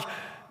 because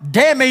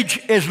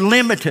damage is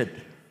limited.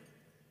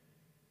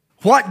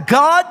 What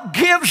God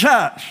gives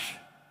us,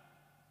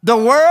 the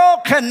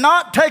world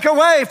cannot take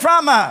away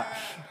from us.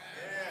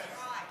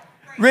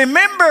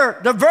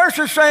 Remember, the verse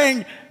is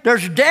saying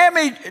there's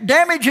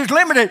damage is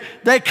limited.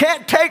 They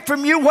can't take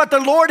from you what the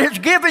Lord has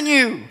given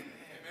you.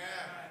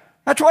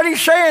 That's what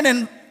he's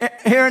saying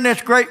here in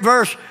this great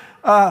verse,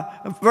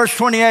 verse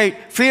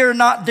 28. Fear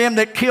not them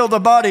that kill the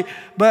body,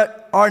 but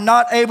are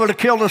not able to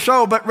kill the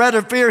soul, but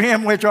rather fear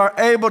him which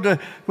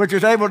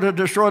is able to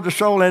destroy the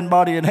soul and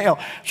body in hell.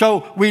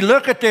 So we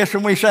look at this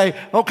and we say,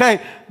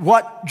 okay,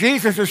 what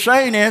Jesus is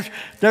saying is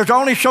there's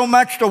only so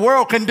much the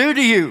world can do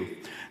to you.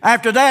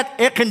 After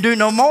that, it can do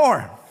no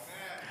more.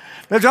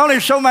 There's only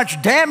so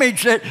much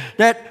damage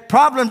that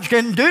problems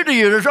can do to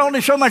you. There's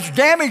only so much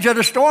damage that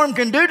a storm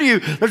can do to you.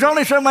 There's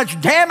only so much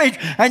damage,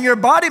 and your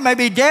body may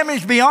be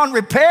damaged beyond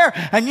repair,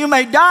 and you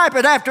may die.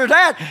 But after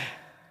that,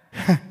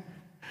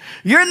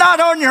 you're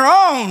not on your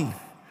own.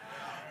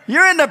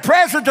 You're in the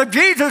presence of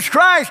Jesus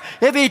Christ.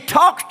 If he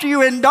talks to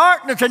you in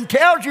darkness and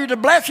tells you the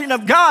blessing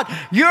of God,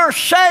 you're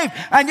safe,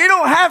 and you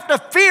don't have to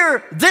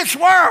fear this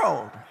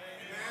world.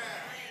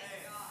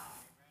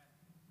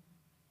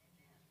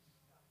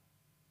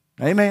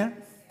 Amen.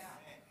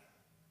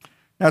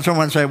 Now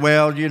someone say,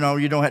 well, you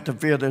don't have to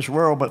fear this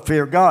world, but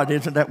fear God.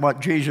 Isn't that what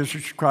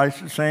Jesus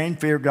Christ is saying?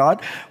 Fear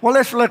God. Well,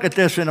 let's look at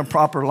this in a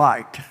proper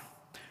light.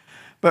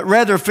 But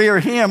rather fear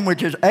him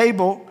which is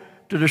able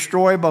to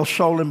destroy both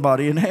soul and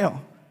body in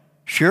hell.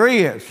 Sure he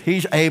is.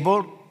 He's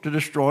able to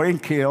destroy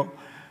and kill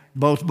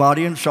both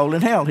body and soul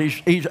in hell.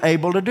 He's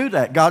able to do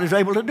that. God is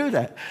able to do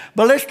that.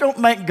 But let's don't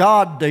make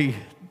God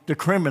the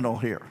criminal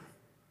here.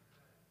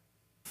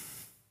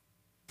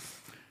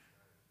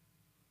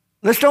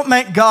 Let's don't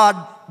make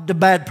God the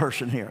bad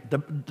person here.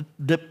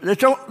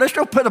 Let's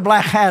don't put a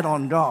black hat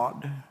on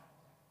God.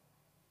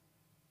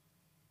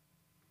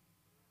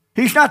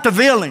 He's not the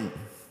villain.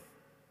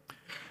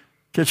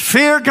 Just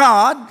fear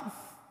God.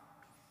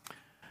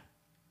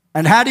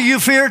 And how do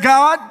you fear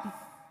God?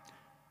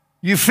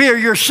 You fear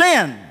your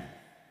sin.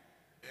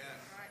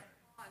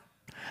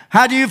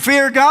 How do you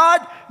fear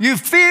God? You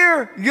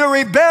fear your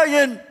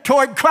rebellion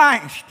toward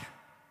Christ.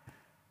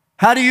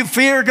 How do you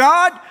fear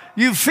God?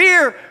 You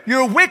fear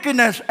your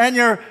wickedness and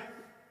your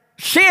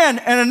sin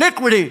and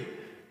iniquity.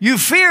 You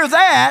fear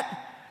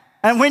that,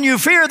 and when you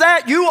fear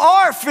that, you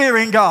are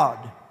fearing God.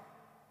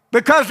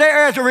 Because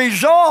there is a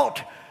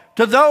result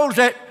to those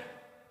that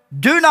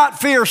do not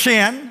fear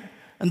sin,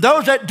 and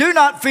those that do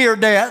not fear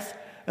death,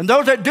 and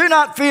those that do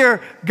not fear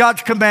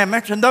God's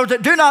commandments, and those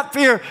that do not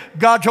fear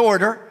God's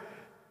order.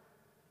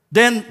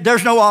 Then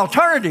there's no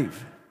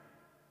alternative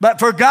but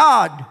for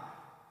God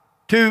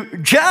to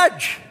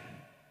judge.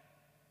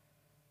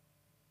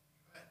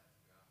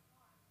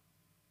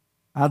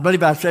 I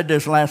believe I said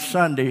this last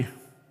Sunday.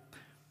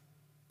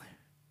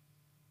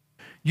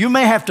 You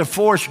may have to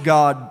force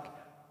God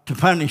to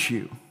punish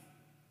you,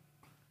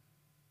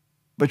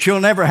 but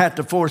you'll never have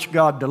to force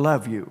God to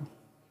love you.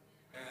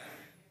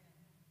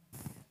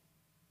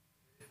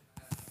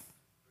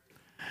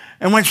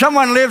 And when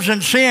someone lives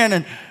in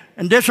sin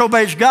and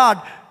disobeys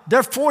God,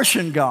 they're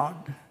forcing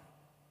God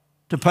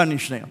to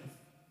punish them.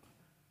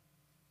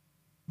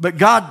 But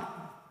God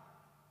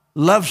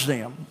loves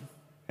them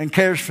and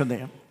cares for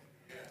them.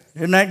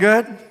 Isn't that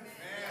good?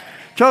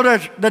 So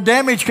there's the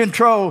damage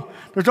control.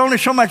 There's only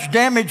so much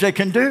damage they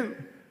can do.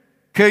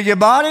 Kill your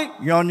body,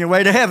 you're on your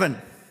way to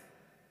heaven.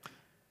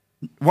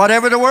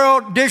 Whatever the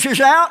world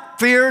dishes out,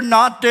 fear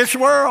not this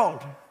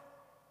world.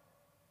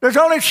 There's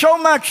only so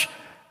much.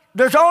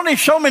 There's only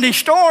so many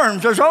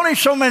storms. There's only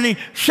so many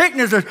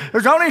sicknesses.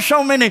 There's only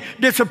so many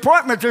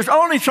disappointments. There's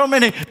only so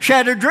many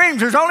shattered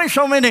dreams. There's only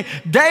so many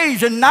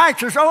days and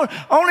nights. There's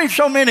only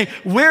so many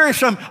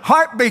wearisome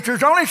heartbeats.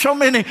 There's only so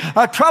many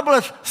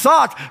troublous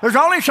thoughts. There's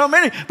only so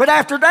many. But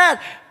after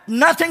that,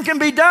 nothing can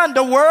be done.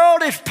 The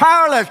world is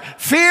powerless.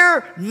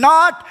 Fear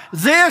not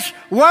this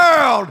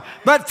world,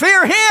 but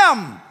fear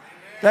him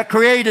that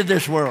created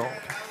this world.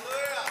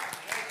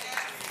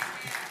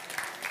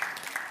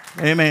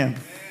 Amen.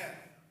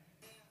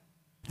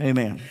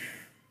 Amen.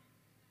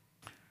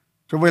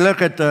 So we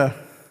look at the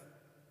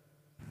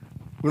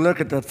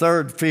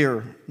third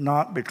fear,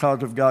 not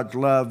because of God's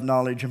love,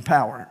 knowledge, and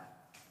power.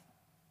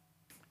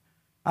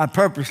 I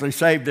purposely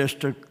saved this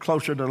to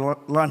closer to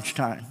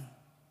lunchtime.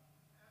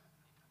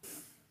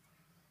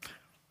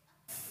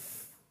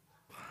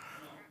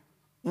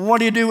 What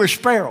do you do with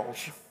sparrows?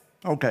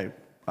 Okay,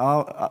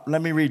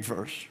 let me read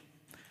first.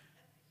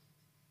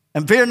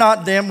 And fear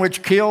not them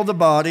which kill the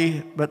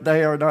body, but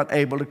they are not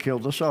able to kill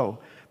the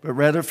soul. But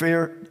rather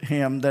fear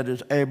him that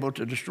is able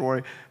to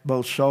destroy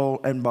both soul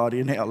and body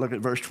in hell. Look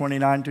at verse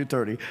 29 to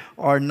 30.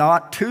 Are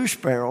not 2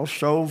 sparrows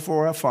sold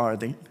for a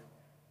farthing,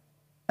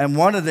 and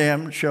one of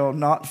them shall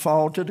not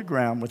fall to the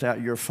ground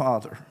without your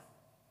Father?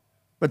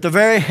 But the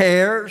very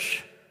hairs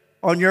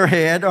on your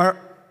head are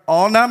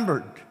all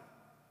numbered.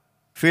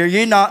 Fear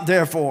ye not,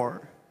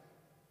 therefore.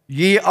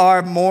 Ye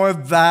are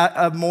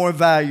of more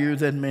value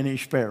than many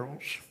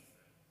sparrows.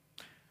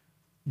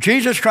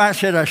 Jesus Christ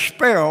said a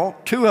sparrow,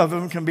 2 of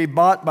them can be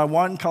bought by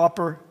 1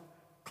 copper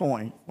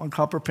coin, 1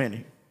 copper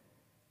penny.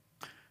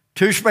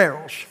 2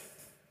 sparrows.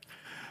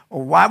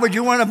 Well, why would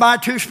you want to buy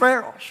 2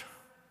 sparrows?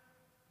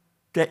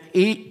 To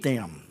eat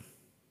them.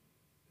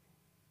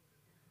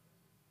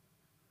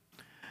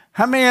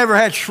 How many ever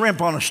had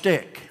shrimp on a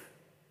stick?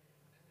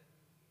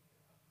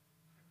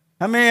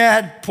 How many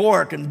had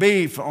pork and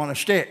beef on a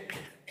stick?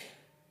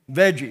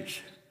 Veggies.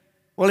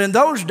 Well, in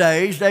those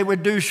days, they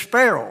would do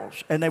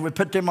sparrows, and they would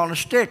put them on a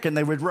stick, and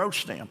they would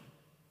roast them.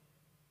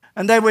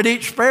 And they would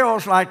eat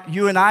sparrows like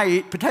you and I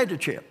eat potato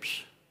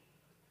chips.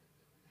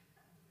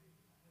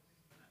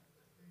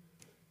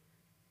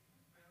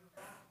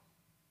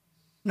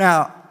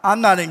 Now,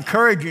 I'm not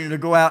encouraging you to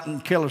go out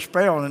and kill a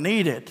sparrow and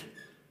eat it.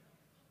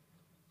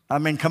 I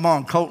mean, come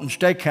on, Colton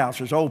Steakhouse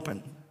is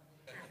open.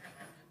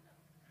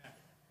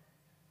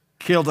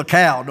 Kill the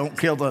cow, don't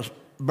kill the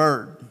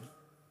bird.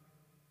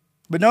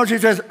 But notice he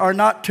says, are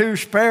not 2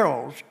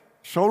 sparrows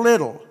so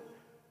little?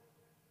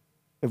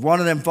 If one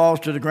of them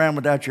falls to the ground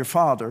without your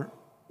Father,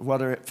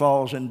 whether it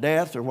falls in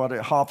death or whether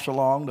it hops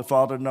along, the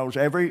Father knows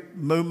every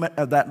movement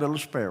of that little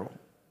sparrow.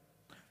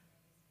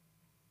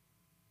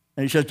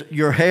 And he says,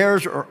 your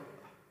hairs are,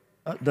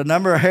 the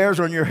number of hairs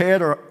on your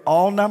head are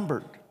all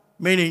numbered.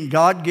 Meaning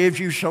God gives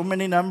you so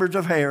many numbers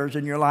of hairs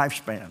in your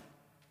lifespan.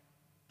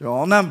 They're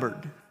all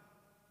numbered.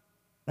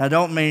 I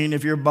don't mean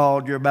if you're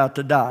bald, you're about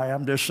to die.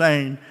 I'm just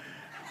saying,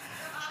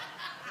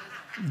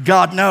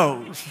 God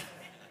knows.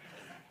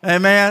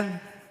 Amen?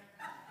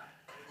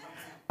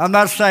 I'm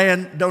not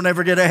saying don't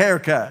ever get a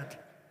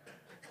haircut.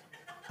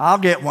 I'll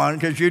get one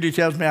because Judy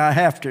tells me I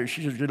have to.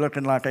 She says, you're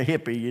looking like a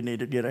hippie. You need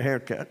to get a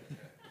haircut.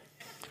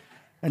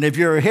 And if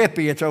you're a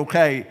hippie, it's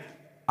okay.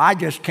 I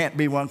just can't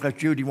be one because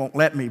Judy won't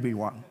let me be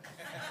one.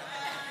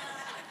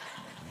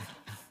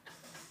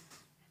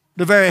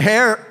 The very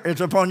hair is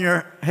upon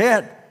your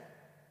head.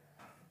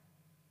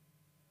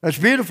 That's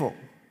beautiful.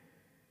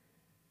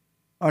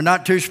 Are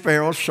not 2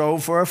 sparrows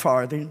sold for a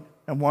farthing,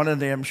 and one of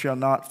them shall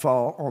not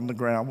fall on the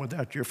ground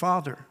without your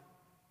Father?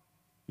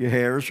 Your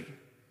hairs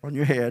on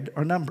your head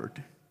are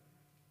numbered.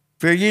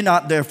 Fear ye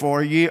not,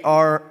 therefore, ye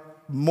are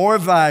more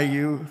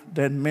value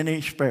than many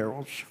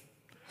sparrows.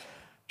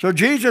 So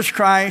Jesus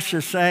Christ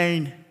is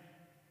saying,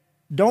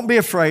 don't be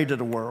afraid of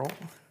the world.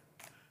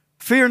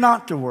 Fear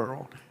not the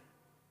world.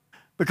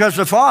 Because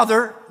the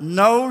Father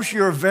knows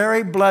your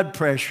very blood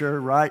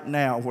pressure right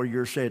now where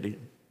you're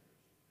sitting.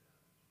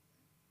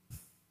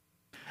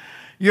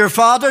 Your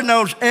Father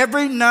knows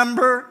every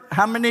number,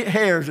 how many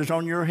hairs is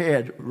on your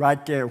head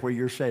right there where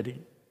you're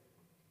sitting.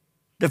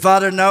 The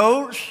Father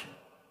knows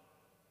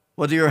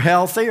whether you're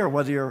healthy or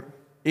whether you're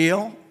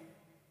ill.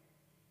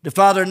 The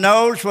Father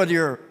knows whether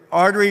your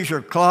arteries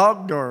are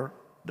clogged or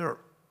they're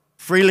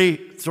freely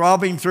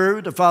throbbing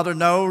through. The Father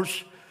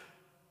knows.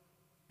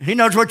 He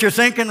knows what you're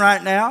thinking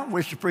right now.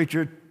 Wish the preacher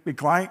would be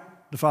quiet.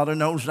 The Father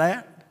knows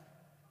that.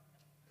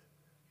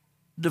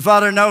 The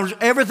Father knows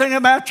everything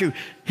about you.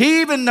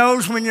 He even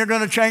knows when you're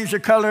going to change the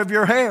color of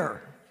your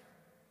hair.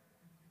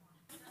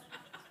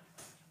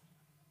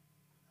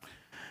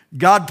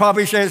 God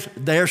probably says,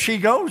 there she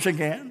goes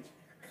again.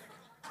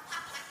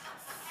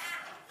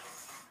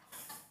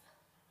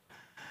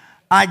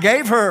 I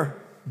gave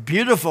her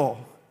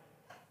beautiful,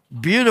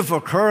 beautiful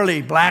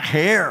curly black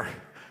hair,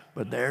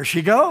 but there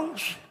she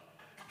goes.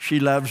 She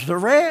loves the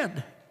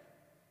red.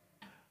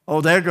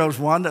 Oh, there goes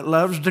one that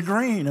loves the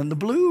green and the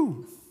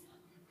blue.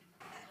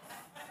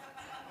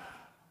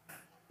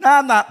 Now,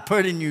 I'm not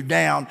putting you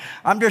down.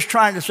 I'm just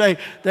trying to say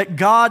that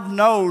God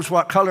knows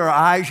what color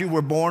eyes you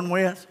were born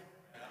with.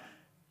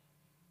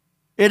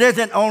 It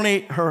isn't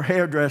only her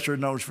hairdresser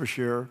knows for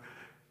sure.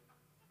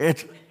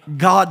 It's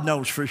God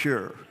knows for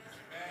sure.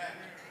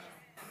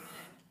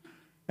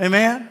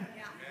 Amen?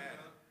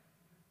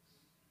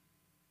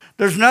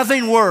 There's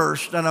nothing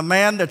worse than a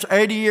man that's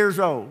 80 years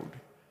old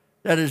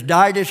that has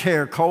dyed his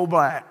hair coal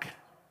black,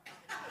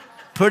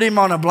 put him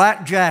on a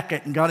black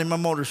jacket and got him a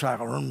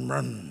motorcycle. Run,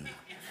 run.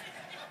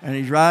 And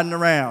he's riding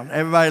around.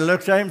 Everybody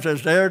looks at him and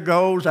says, there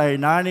goes a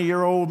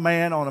 90-year-old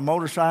man on a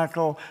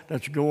motorcycle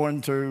that's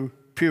going through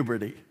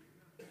puberty.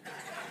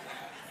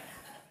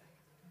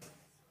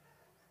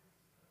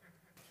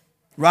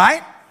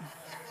 Right?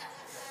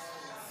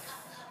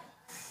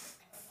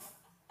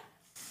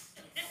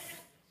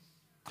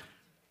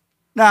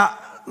 Now,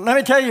 let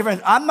me tell you,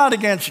 friends, I'm not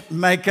against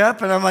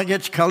makeup and I'm not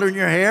against coloring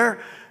your hair.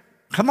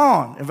 Come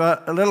on. If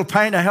a little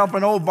paint to help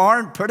an old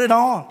barn, put it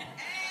on.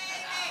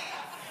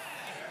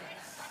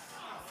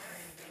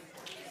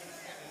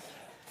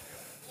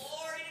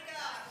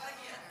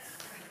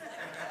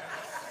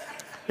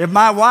 If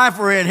my wife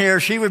were in here,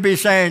 she would be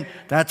saying,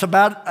 that's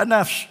about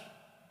enough,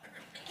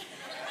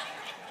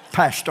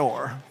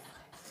 Pastor.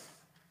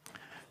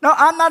 No,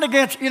 I'm not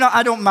against,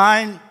 I don't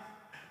mind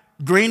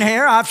green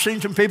hair. I've seen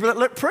some people that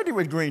look pretty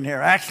with green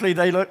hair. Actually,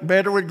 they look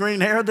better with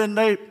green hair than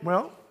it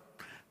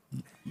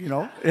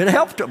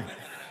helped them.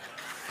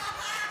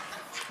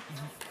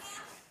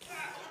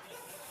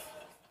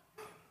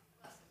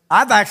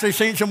 I've actually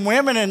seen some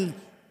women in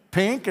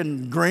pink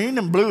and green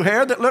and blue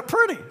hair that look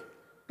pretty.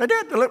 They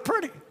did. They look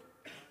pretty.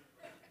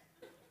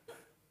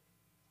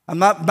 I'm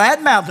not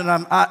bad-mouthing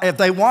them. If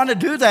they want to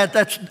do that,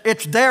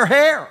 it's their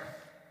hair.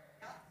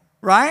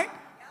 Right?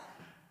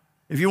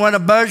 If you want to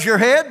buzz your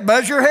head,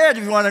 buzz your head.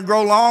 If you want to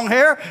grow long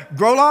hair,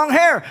 grow long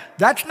hair.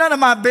 That's none of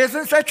my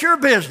business. That's your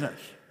business.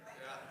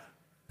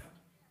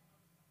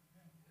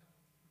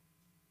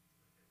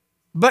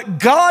 But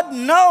God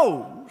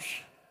knows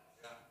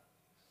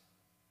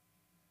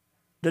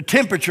the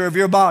temperature of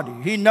your body.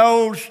 He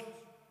knows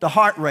the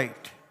heart rate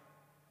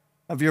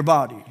of your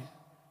body.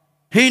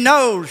 He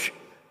knows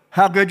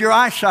how good your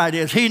eyesight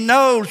is. He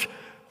knows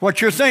what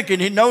you're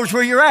thinking. He knows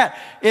where you're at.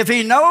 If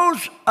he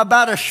knows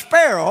about a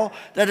sparrow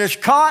that is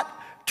caught,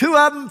 2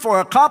 of them for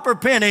a copper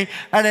penny,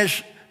 and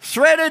is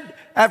threaded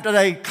after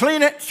they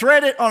clean it,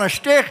 thread it on a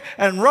stick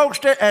and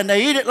roast it, and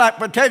they eat it like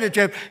potato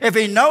chips. If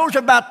he knows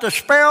about the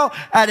sparrow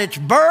at its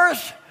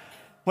birth,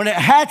 when it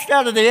hatched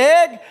out of the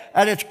egg,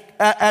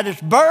 at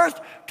its birth,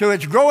 to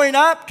its growing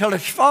up, till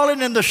it's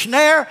falling in the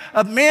snare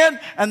of men,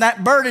 and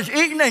that bird is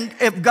eaten, and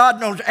if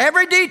God knows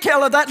every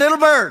detail of that little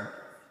bird,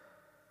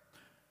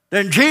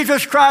 then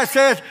Jesus Christ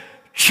says,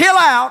 chill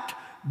out,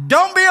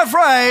 don't be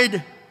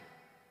afraid.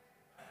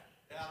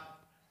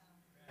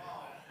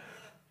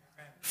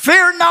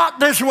 Fear not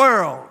this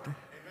world.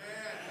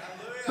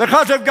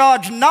 Because of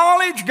God's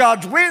knowledge,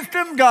 God's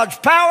wisdom, God's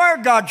power,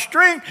 God's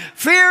strength,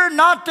 fear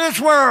not this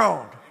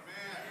world.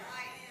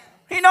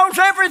 He knows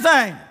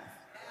everything.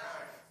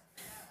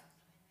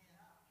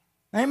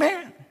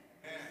 Amen.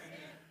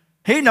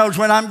 He knows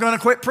when I'm going to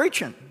quit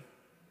preaching.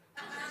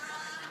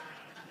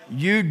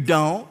 You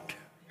don't.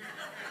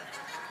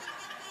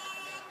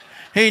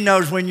 He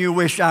knows when you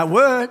wish I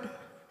would.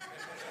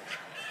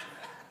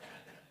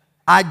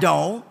 I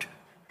don't.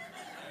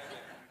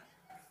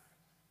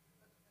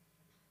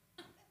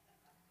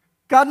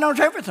 God knows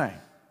everything.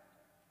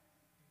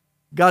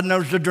 God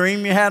knows the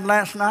dream you had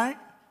last night,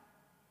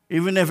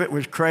 even if it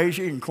was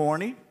crazy and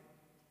corny.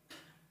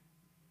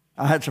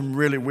 I had some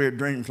really weird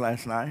dreams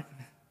last night.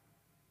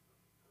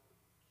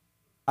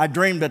 I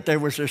dreamed that there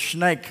was a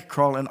snake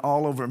crawling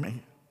all over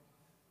me,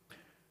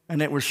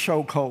 and it was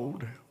so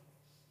cold.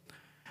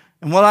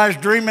 And while I was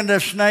dreaming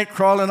this snake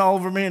crawling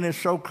over me and it's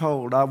so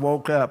cold, I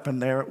woke up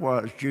and there it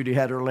was. Judy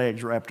had her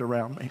legs wrapped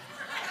around me.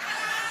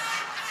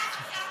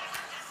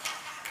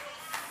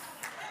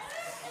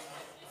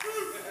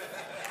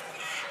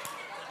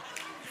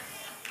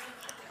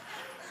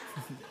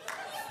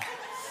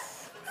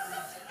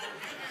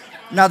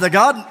 Now,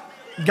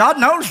 God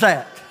knows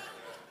that.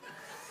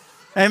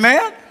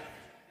 Amen?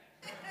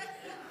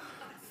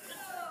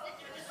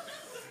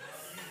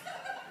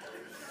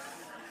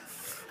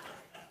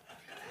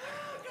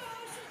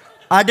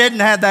 I didn't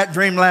have that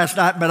dream last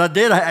night, but I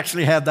did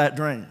actually have that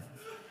dream.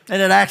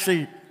 And it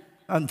actually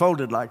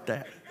unfolded like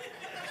that.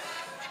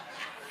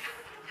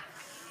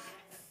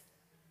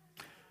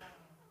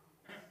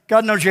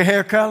 God knows your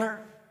hair color.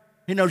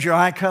 He knows your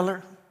eye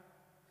color.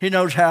 He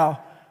knows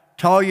how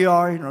tall you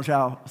are. He knows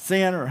how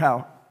thin or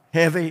how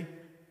heavy.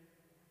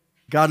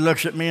 God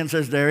looks at me and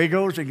says, there he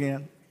goes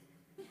again.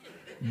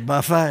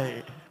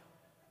 Buffet.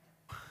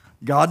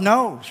 God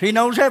knows. He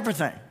knows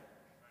everything.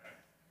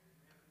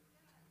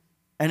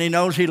 And he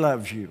knows he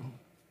loves you.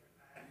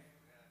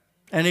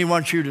 And he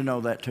wants you to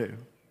know that too.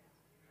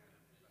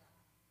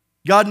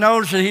 God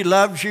knows that he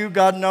loves you.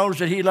 God knows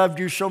that he loved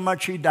you so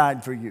much he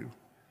died for you.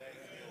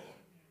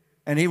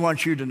 And he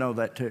wants you to know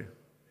that too.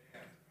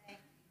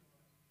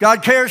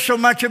 God cares so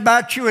much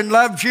about you and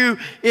loves you.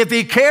 If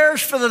he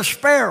cares for the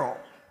sparrow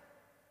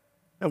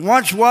that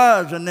once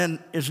was and then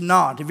is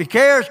not, if he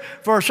cares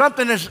for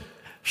something as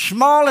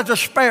small as a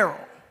sparrow,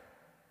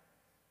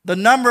 the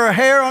number of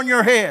hair on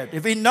your head,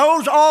 if he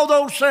knows all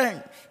those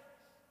things,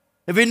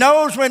 if he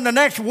knows when the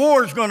next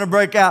war is going to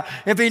break out,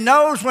 if he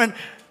knows when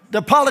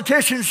the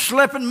politicians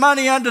slipping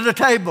money under the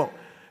table,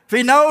 if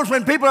he knows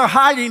when people are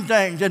hiding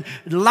things and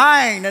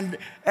lying, and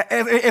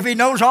if he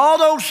knows all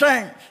those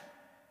things,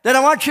 then I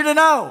want you to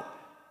know,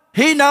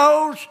 he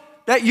knows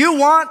that you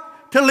want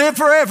to live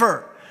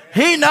forever.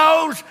 He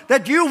knows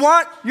that you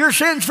want your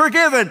sins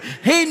forgiven.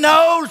 He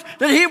knows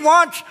that He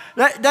wants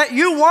that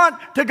you want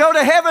to go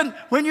to heaven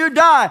when you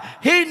die.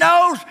 He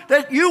knows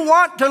that you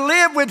want to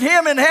live with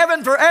Him in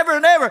heaven forever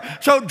and ever.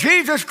 So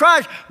Jesus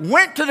Christ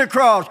went to the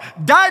cross,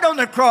 died on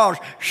the cross,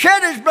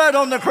 shed His blood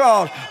on the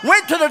cross,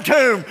 went to the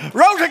tomb,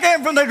 rose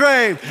again from the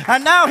grave,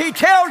 and now He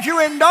tells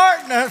you in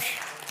darkness,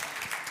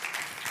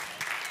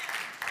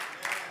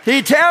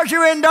 He tells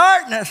you in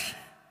darkness,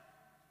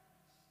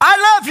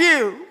 I love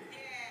you.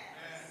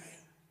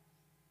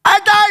 I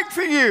died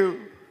for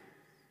you.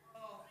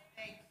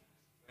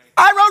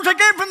 I rose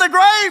again from the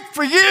grave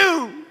for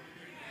you.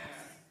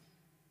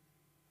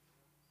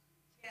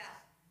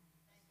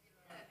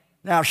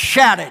 Now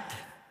shout it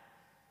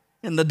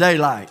in the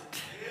daylight.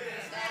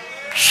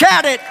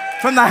 Shout it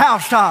from the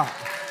housetop.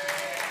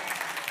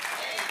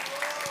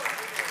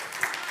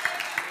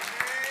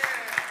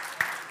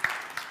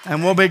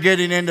 And we'll be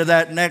getting into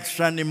that next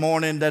Sunday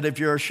morning, that if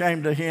you're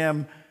ashamed of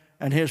Him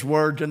and His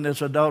words in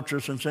this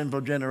adulterous and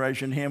sinful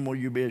generation, Him will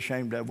you be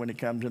ashamed of when He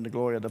comes in the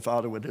glory of the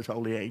Father with His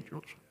holy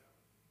angels.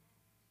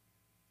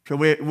 So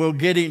we'll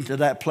get into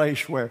that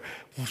place where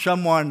when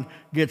someone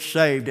gets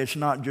saved, it's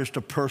not just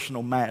a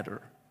personal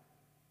matter.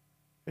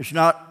 It's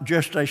not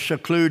just a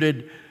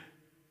secluded,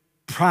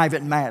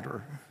 private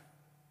matter.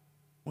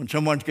 When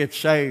someone gets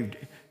saved,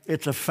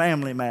 it's a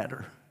family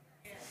matter.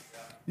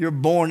 You're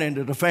born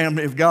into the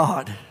family of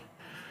God.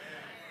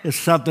 It's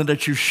something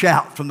that you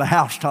shout from the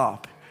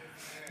housetop.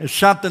 It's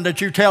something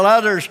that you tell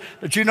others,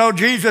 that you know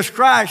Jesus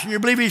Christ and you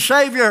believe He's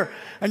Savior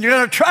and you're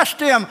going to trust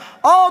Him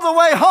all the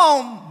way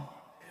home.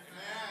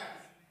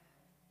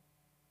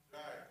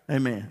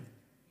 Amen.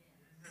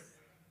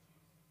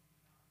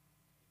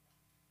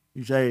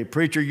 You say,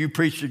 preacher, you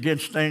preached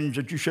against things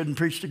that you shouldn't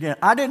preach against.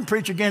 I didn't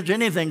preach against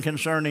anything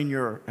concerning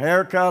your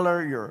hair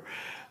color,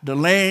 the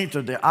length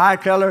or the eye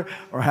color,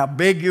 or how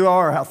big you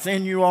are, or how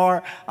thin you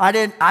are. I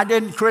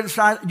didn't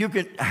criticize. You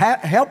can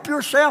help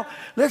yourself.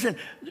 Listen,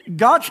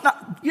 God's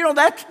not. You know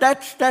that's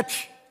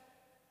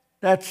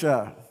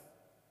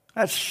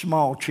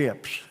small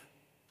chips.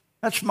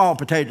 That's small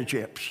potato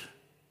chips.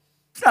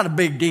 It's not a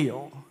big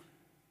deal.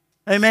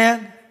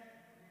 Amen.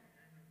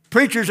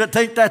 Preachers that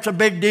think that's a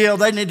big deal,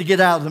 they need to get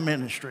out of the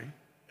ministry.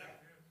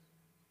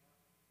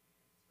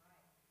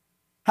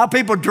 How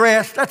people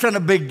dress, that's not a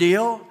big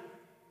deal.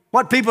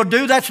 What people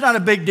do, that's not a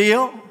big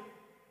deal.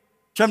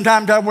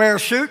 Sometimes I wear a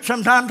suit,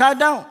 sometimes I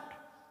don't.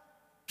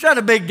 It's not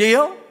a big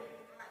deal.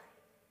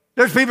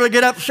 There's people that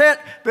get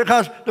upset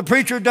because the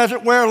preacher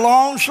doesn't wear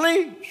long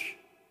sleeves.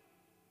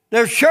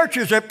 There's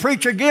churches that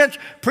preach against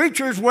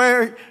preachers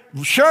wear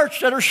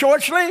shirts that are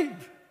short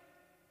sleeves.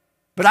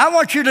 But I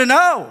want you to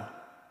know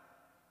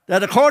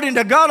that according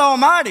to God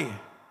Almighty,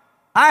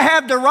 I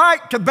have the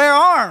right to bear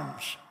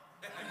arms.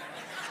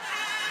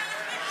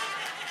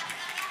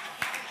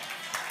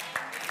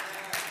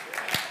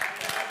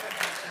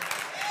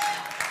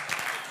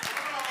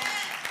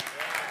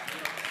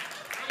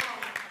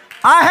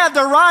 I have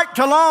the right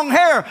to long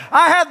hair.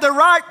 I have the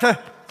right to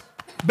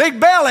big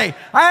belly.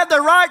 I have the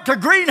right to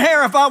green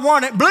hair if I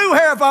want it, blue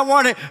hair if I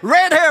want it,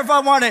 red hair if I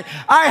want it.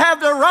 I have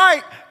the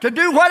right to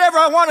do whatever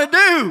I want to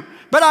do.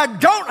 But I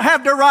don't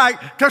have the right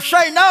to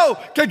say no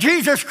to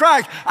Jesus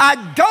Christ. I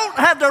don't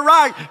have the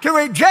right to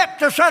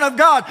reject the Son of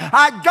God.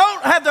 I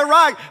don't have the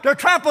right to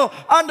trample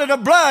under the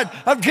blood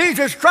of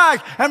Jesus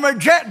Christ and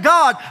reject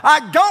God.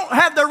 I don't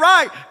have the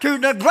right to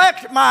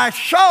neglect my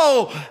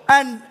soul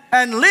and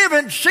live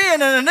in sin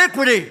and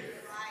iniquity.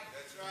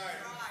 That's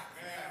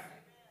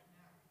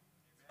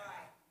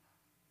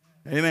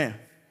right. Amen.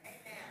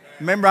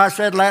 Remember I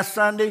said last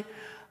Sunday,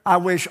 I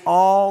wish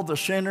all the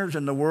sinners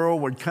in the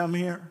world would come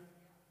here.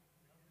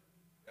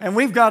 And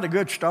we've got a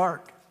good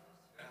start.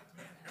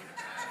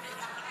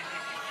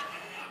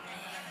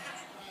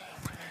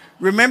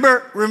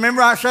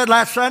 Remember I said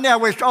last Sunday, I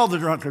wish all the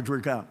drunkards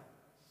would come.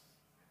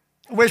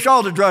 I wish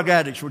all the drug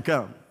addicts would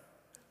come.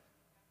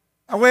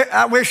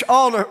 I wish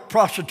all the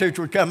prostitutes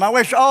would come. I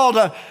wish all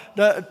the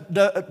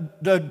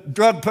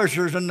drug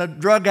pushers and the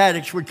drug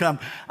addicts would come.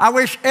 I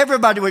wish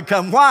everybody would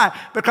come. Why?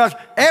 Because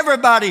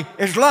everybody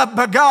is loved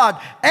by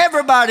God.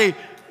 Everybody,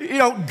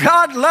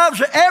 God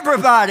loves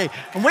everybody.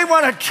 And we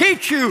want to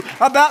teach you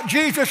about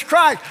Jesus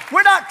Christ.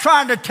 We're not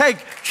trying to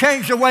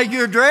change the way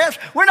you dress.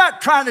 We're not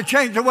trying to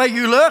change the way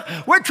you look.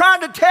 We're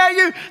trying to tell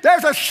you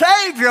there's a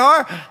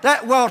Savior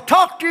that will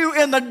talk to you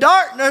in the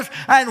darkness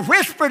and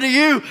whisper to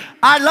you,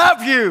 I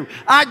love you.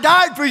 I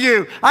died for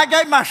you. I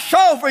gave my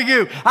soul for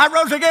you. I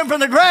rose again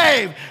from the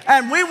grave.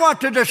 And we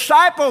want to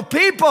disciple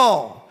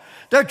people.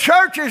 The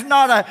church is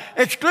not an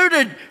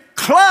excluded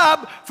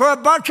club for a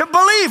bunch of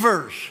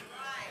believers.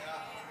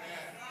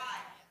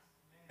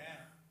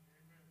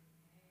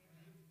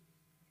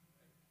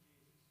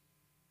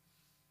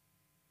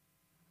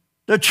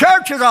 The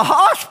church is a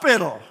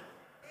hospital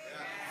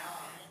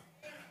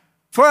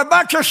for a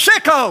bunch of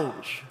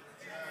sickos.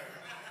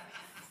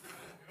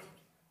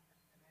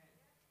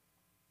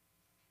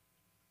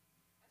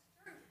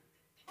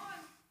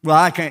 Well,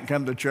 I can't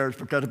come to church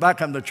because if I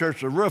come to church,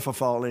 the roof will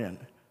fall in.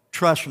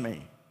 Trust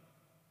me.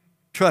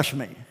 Trust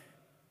me.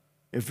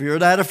 If you're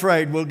that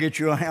afraid, we'll get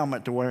you a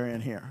helmet to wear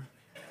in here.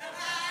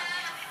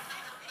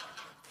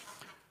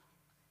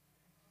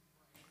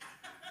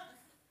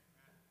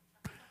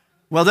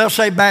 Well, they'll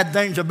say bad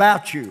things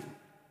about you.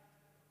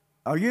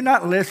 Are you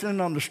not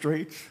listening on the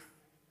streets?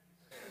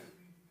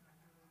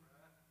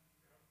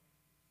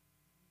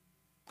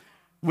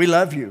 We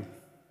love you.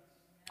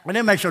 And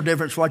it makes no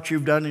difference what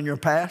you've done in your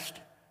past.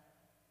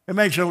 It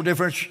makes no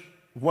difference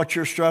what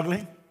you're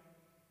struggling.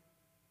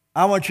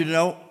 I want you to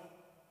know,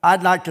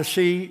 I'd like to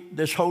see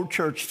this whole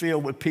church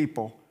filled with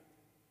people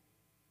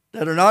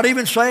that are not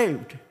even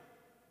saved,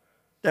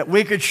 that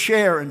we could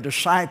share and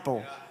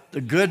disciple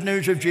the good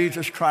news of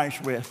Jesus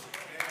Christ with.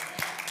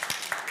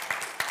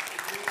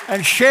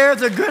 And share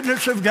the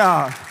goodness of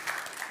God.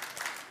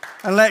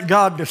 And let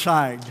God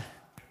decide.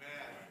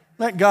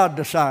 Let God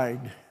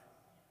decide.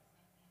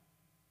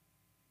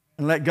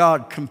 And let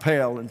God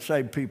compel and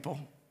save people.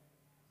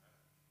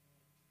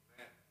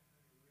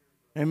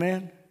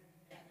 Amen?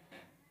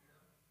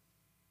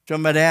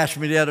 Somebody asked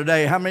me the other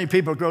day, how many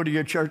people go to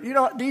your church? You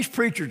know, these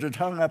preachers are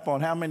hung up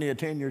on how many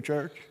attend your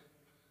church.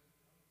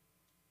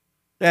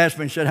 They asked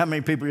me, said, how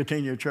many people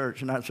attend your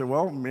church? And I said,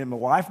 well, me and my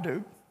wife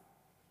do.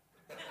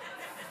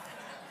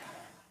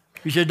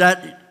 He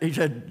said,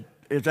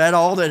 is that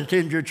all that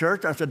attends your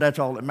church? I said, that's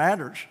all that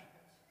matters.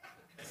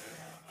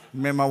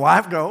 Me and my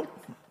wife go.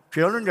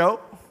 Children go.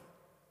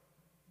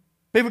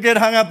 People get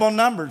hung up on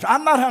numbers.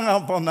 I'm not hung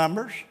up on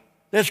numbers.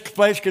 This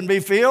place can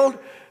be filled.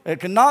 It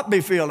cannot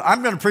be filled.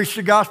 I'm going to preach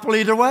the gospel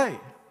either way.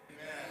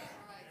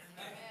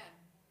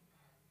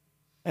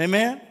 Amen?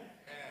 Amen?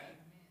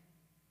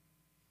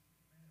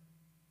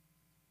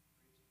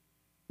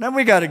 Now,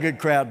 we got a good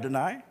crowd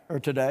tonight, or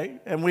today,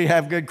 and we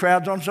have good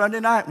crowds on Sunday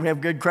night, and we have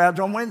good crowds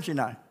on Wednesday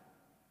night.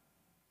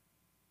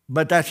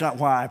 But that's not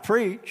why I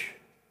preach.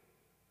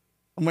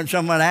 And when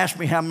someone asks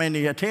me how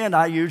many attend,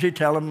 I usually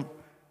tell them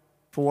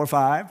 4,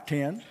 5,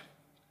 10.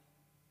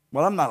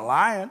 Well, I'm not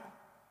lying.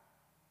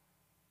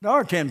 There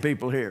are 10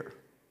 people here.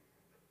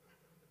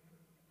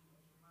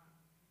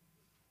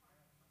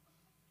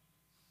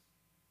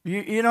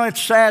 You know,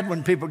 it's sad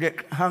when people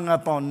get hung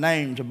up on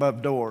names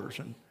above doors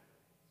and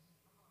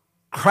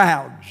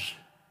crowds.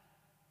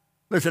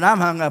 Listen, I'm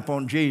hung up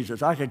on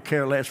Jesus. I could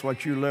care less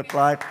what you look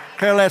like,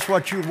 care less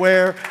what you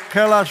wear,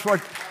 care less what,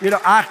 you know,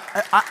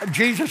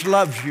 Jesus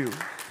loves you.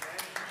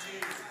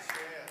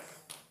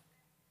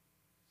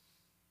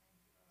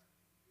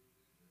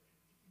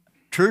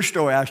 True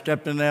story, I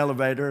stepped in the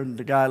elevator and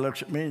the guy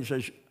looks at me and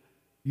says,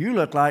 you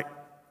look like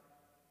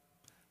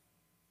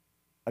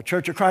a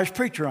Church of Christ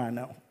preacher I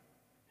know.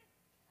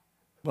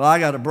 Well, I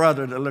got a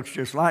brother that looks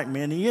just like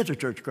me and he is a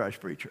Church of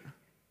Christ preacher.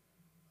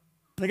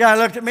 The guy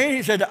looked at me and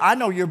he said, I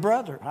know your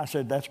brother. I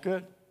said, that's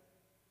good.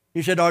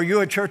 He said, are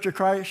you a Church of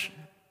Christ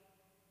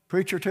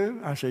preacher too?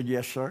 I said,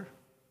 yes, sir.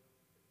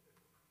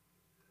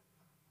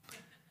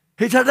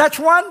 He said, that's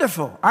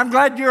wonderful. I'm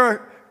glad you're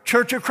a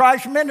Church of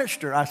Christ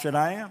minister. I said,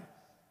 I am.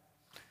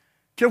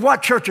 He said,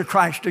 what Church of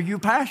Christ do you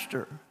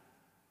pastor?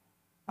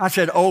 I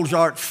said,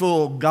 Ozark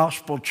Full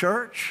Gospel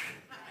Church.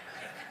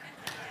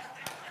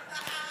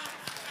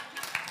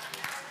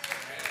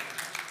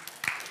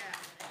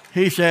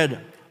 He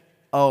said,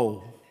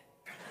 oh.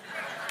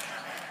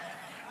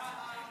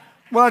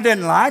 Well, I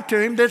didn't lie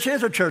to him. This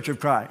is a Church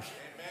of Christ.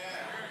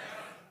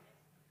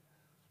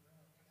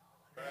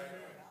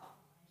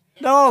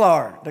 They all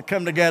are that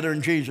come together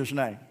in Jesus'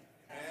 name.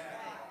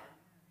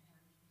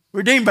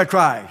 Redeemed by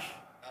Christ.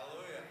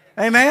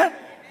 Amen?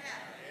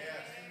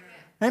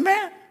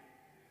 Amen.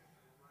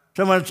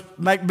 Someone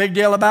make a big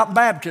deal about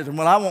baptism.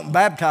 Well, I won't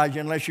baptize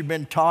you unless you've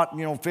been taught,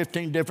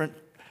 15 different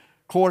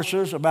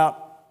courses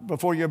about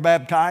before you're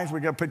baptized. We're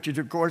going to put you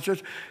through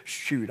courses.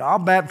 Shoot, I'll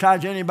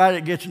baptize anybody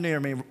that gets near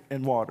me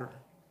in water.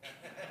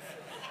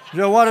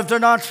 So what if they're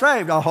not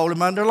saved? I'll hold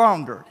them under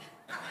longer.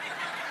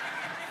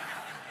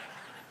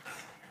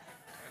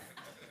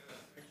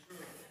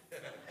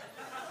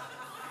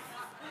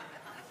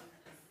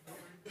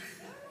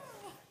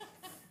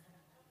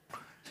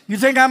 You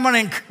think I'm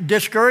going to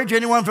discourage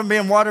anyone from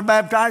being water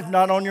baptized?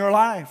 Not on your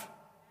life.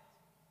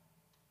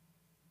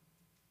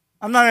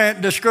 I'm not going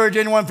to discourage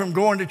anyone from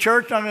going to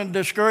church. I'm not going to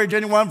discourage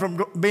anyone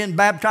from being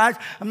baptized.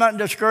 I'm not going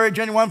to discourage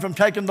anyone from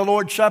taking the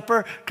Lord's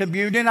Supper,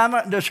 communion. I'm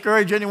not going to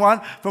discourage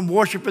anyone from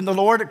worshiping the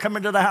Lord or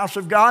coming to the house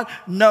of God.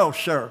 No,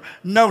 sir.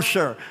 No,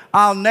 sir.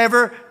 I'll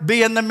never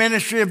be in the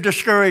ministry of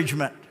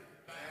discouragement.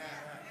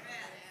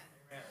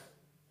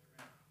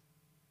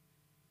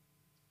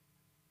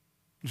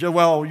 You say,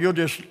 well, you'll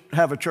just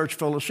have a church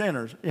full of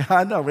sinners. Yeah,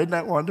 I know. Isn't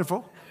that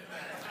wonderful?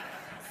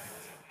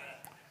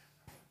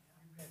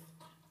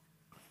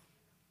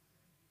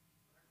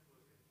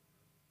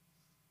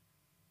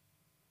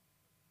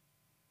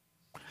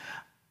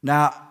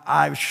 Now,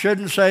 I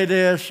shouldn't say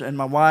this, and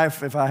my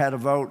wife, if I had a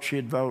vote,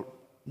 she'd vote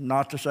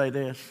not to say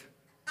this.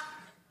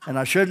 And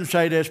I shouldn't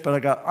say this,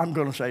 but I'm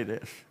going to say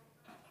this.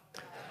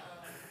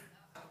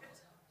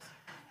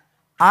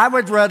 I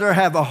would rather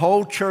have a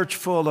whole church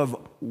full of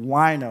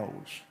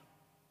winos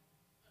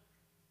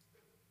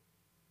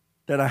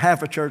than a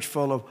half a church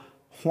full of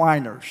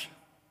whiners.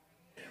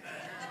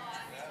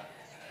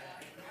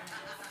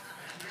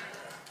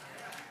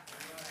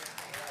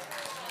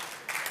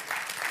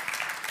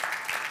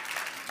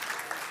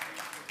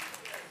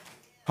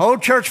 whole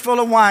church full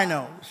of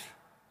winos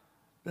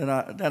than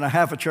a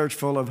half a church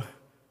full of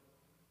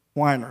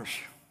whiners.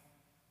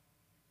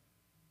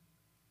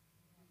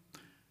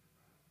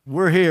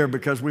 We're here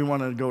because we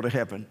want to go to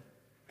heaven.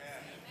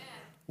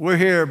 We're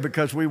here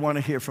because we want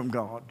to hear from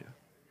God.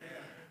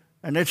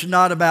 And it's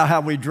not about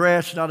how we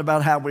dress, it's not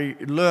about how we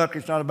look,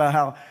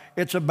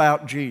 it's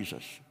about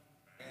Jesus.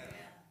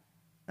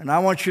 And I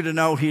want you to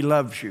know He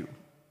loves you.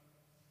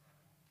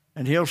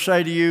 And He'll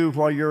say to you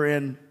while you're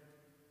in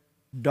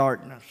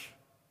darkness,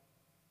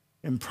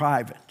 in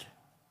private,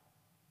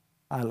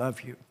 I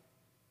love you.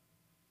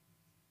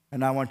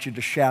 And I want you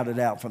to shout it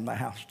out from the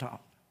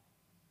housetop.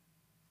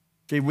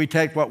 See, we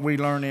take what we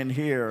learn in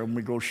here and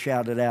we go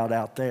shout it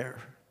out there.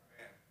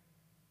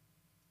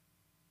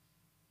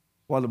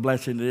 What a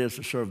blessing it is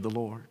to serve the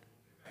Lord.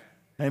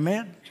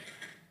 Amen?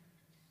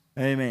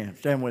 Amen.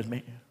 Stand with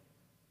me.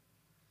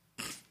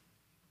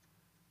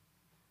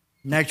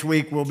 Next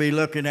week we'll be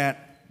looking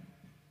at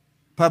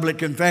public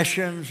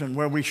confessions and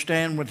where we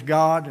stand with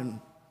God and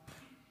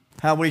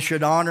how we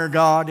should honor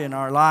God in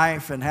our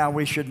life and how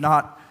we should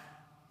not,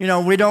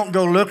 we don't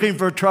go looking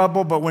for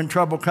trouble, but when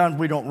trouble comes,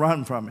 we don't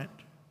run from it.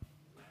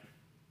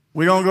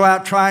 We don't go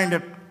out trying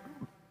to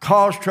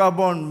cause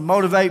trouble and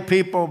motivate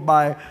people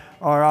by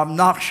our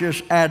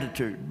obnoxious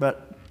attitude.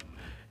 But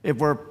if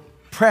we're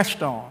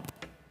pressed on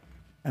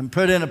and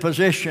put in a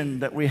position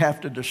that we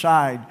have to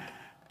decide,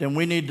 then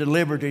we need the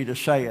liberty to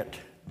say it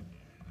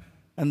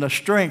and the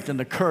strength and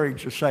the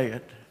courage to say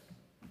it.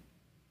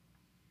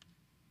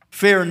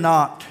 Fear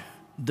not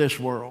this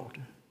world.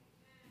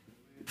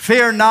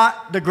 Fear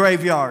not the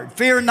graveyard.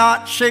 Fear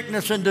not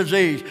sickness and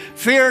disease.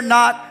 Fear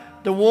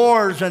not the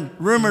wars and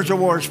rumors of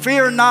wars.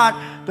 Fear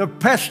not the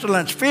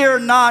pestilence. Fear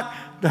not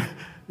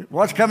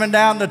what's coming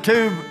down the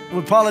tube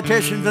with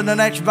politicians and the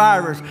next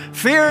virus.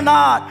 Fear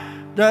not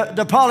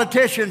the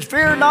politicians.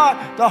 Fear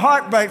not the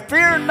heartbreak.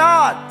 Fear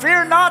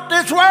not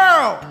this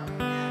world.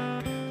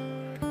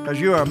 Because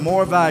you are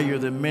more value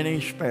than many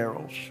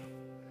sparrows.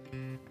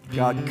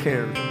 God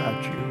cares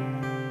about you.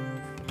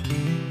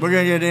 We're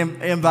going to get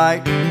an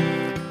invite.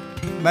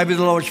 Maybe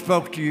the Lord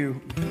spoke to you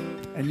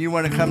and you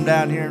want to come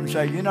down here and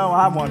say,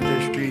 I want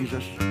this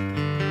Jesus.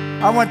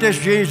 I want this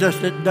Jesus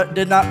that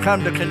did not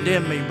come to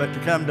condemn me, but to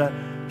come to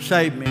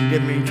save me and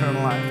give me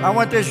eternal life. I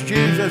want this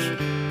Jesus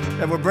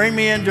that will bring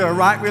me into a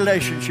right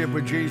relationship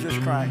with Jesus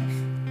Christ.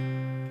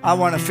 I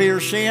want to fear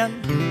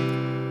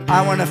sin.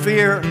 I want to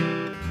fear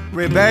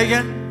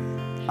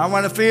rebellion. I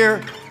want to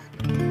fear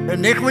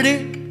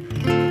iniquity.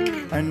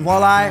 And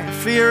while I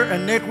fear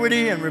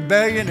iniquity and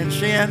rebellion and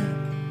sin,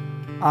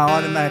 I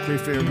automatically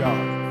fear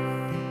God.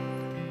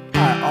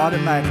 I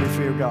automatically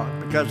fear God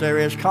because there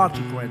is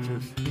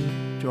consequences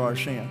to our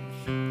sins.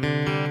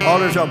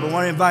 Altar's open. I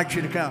want to invite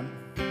you to come.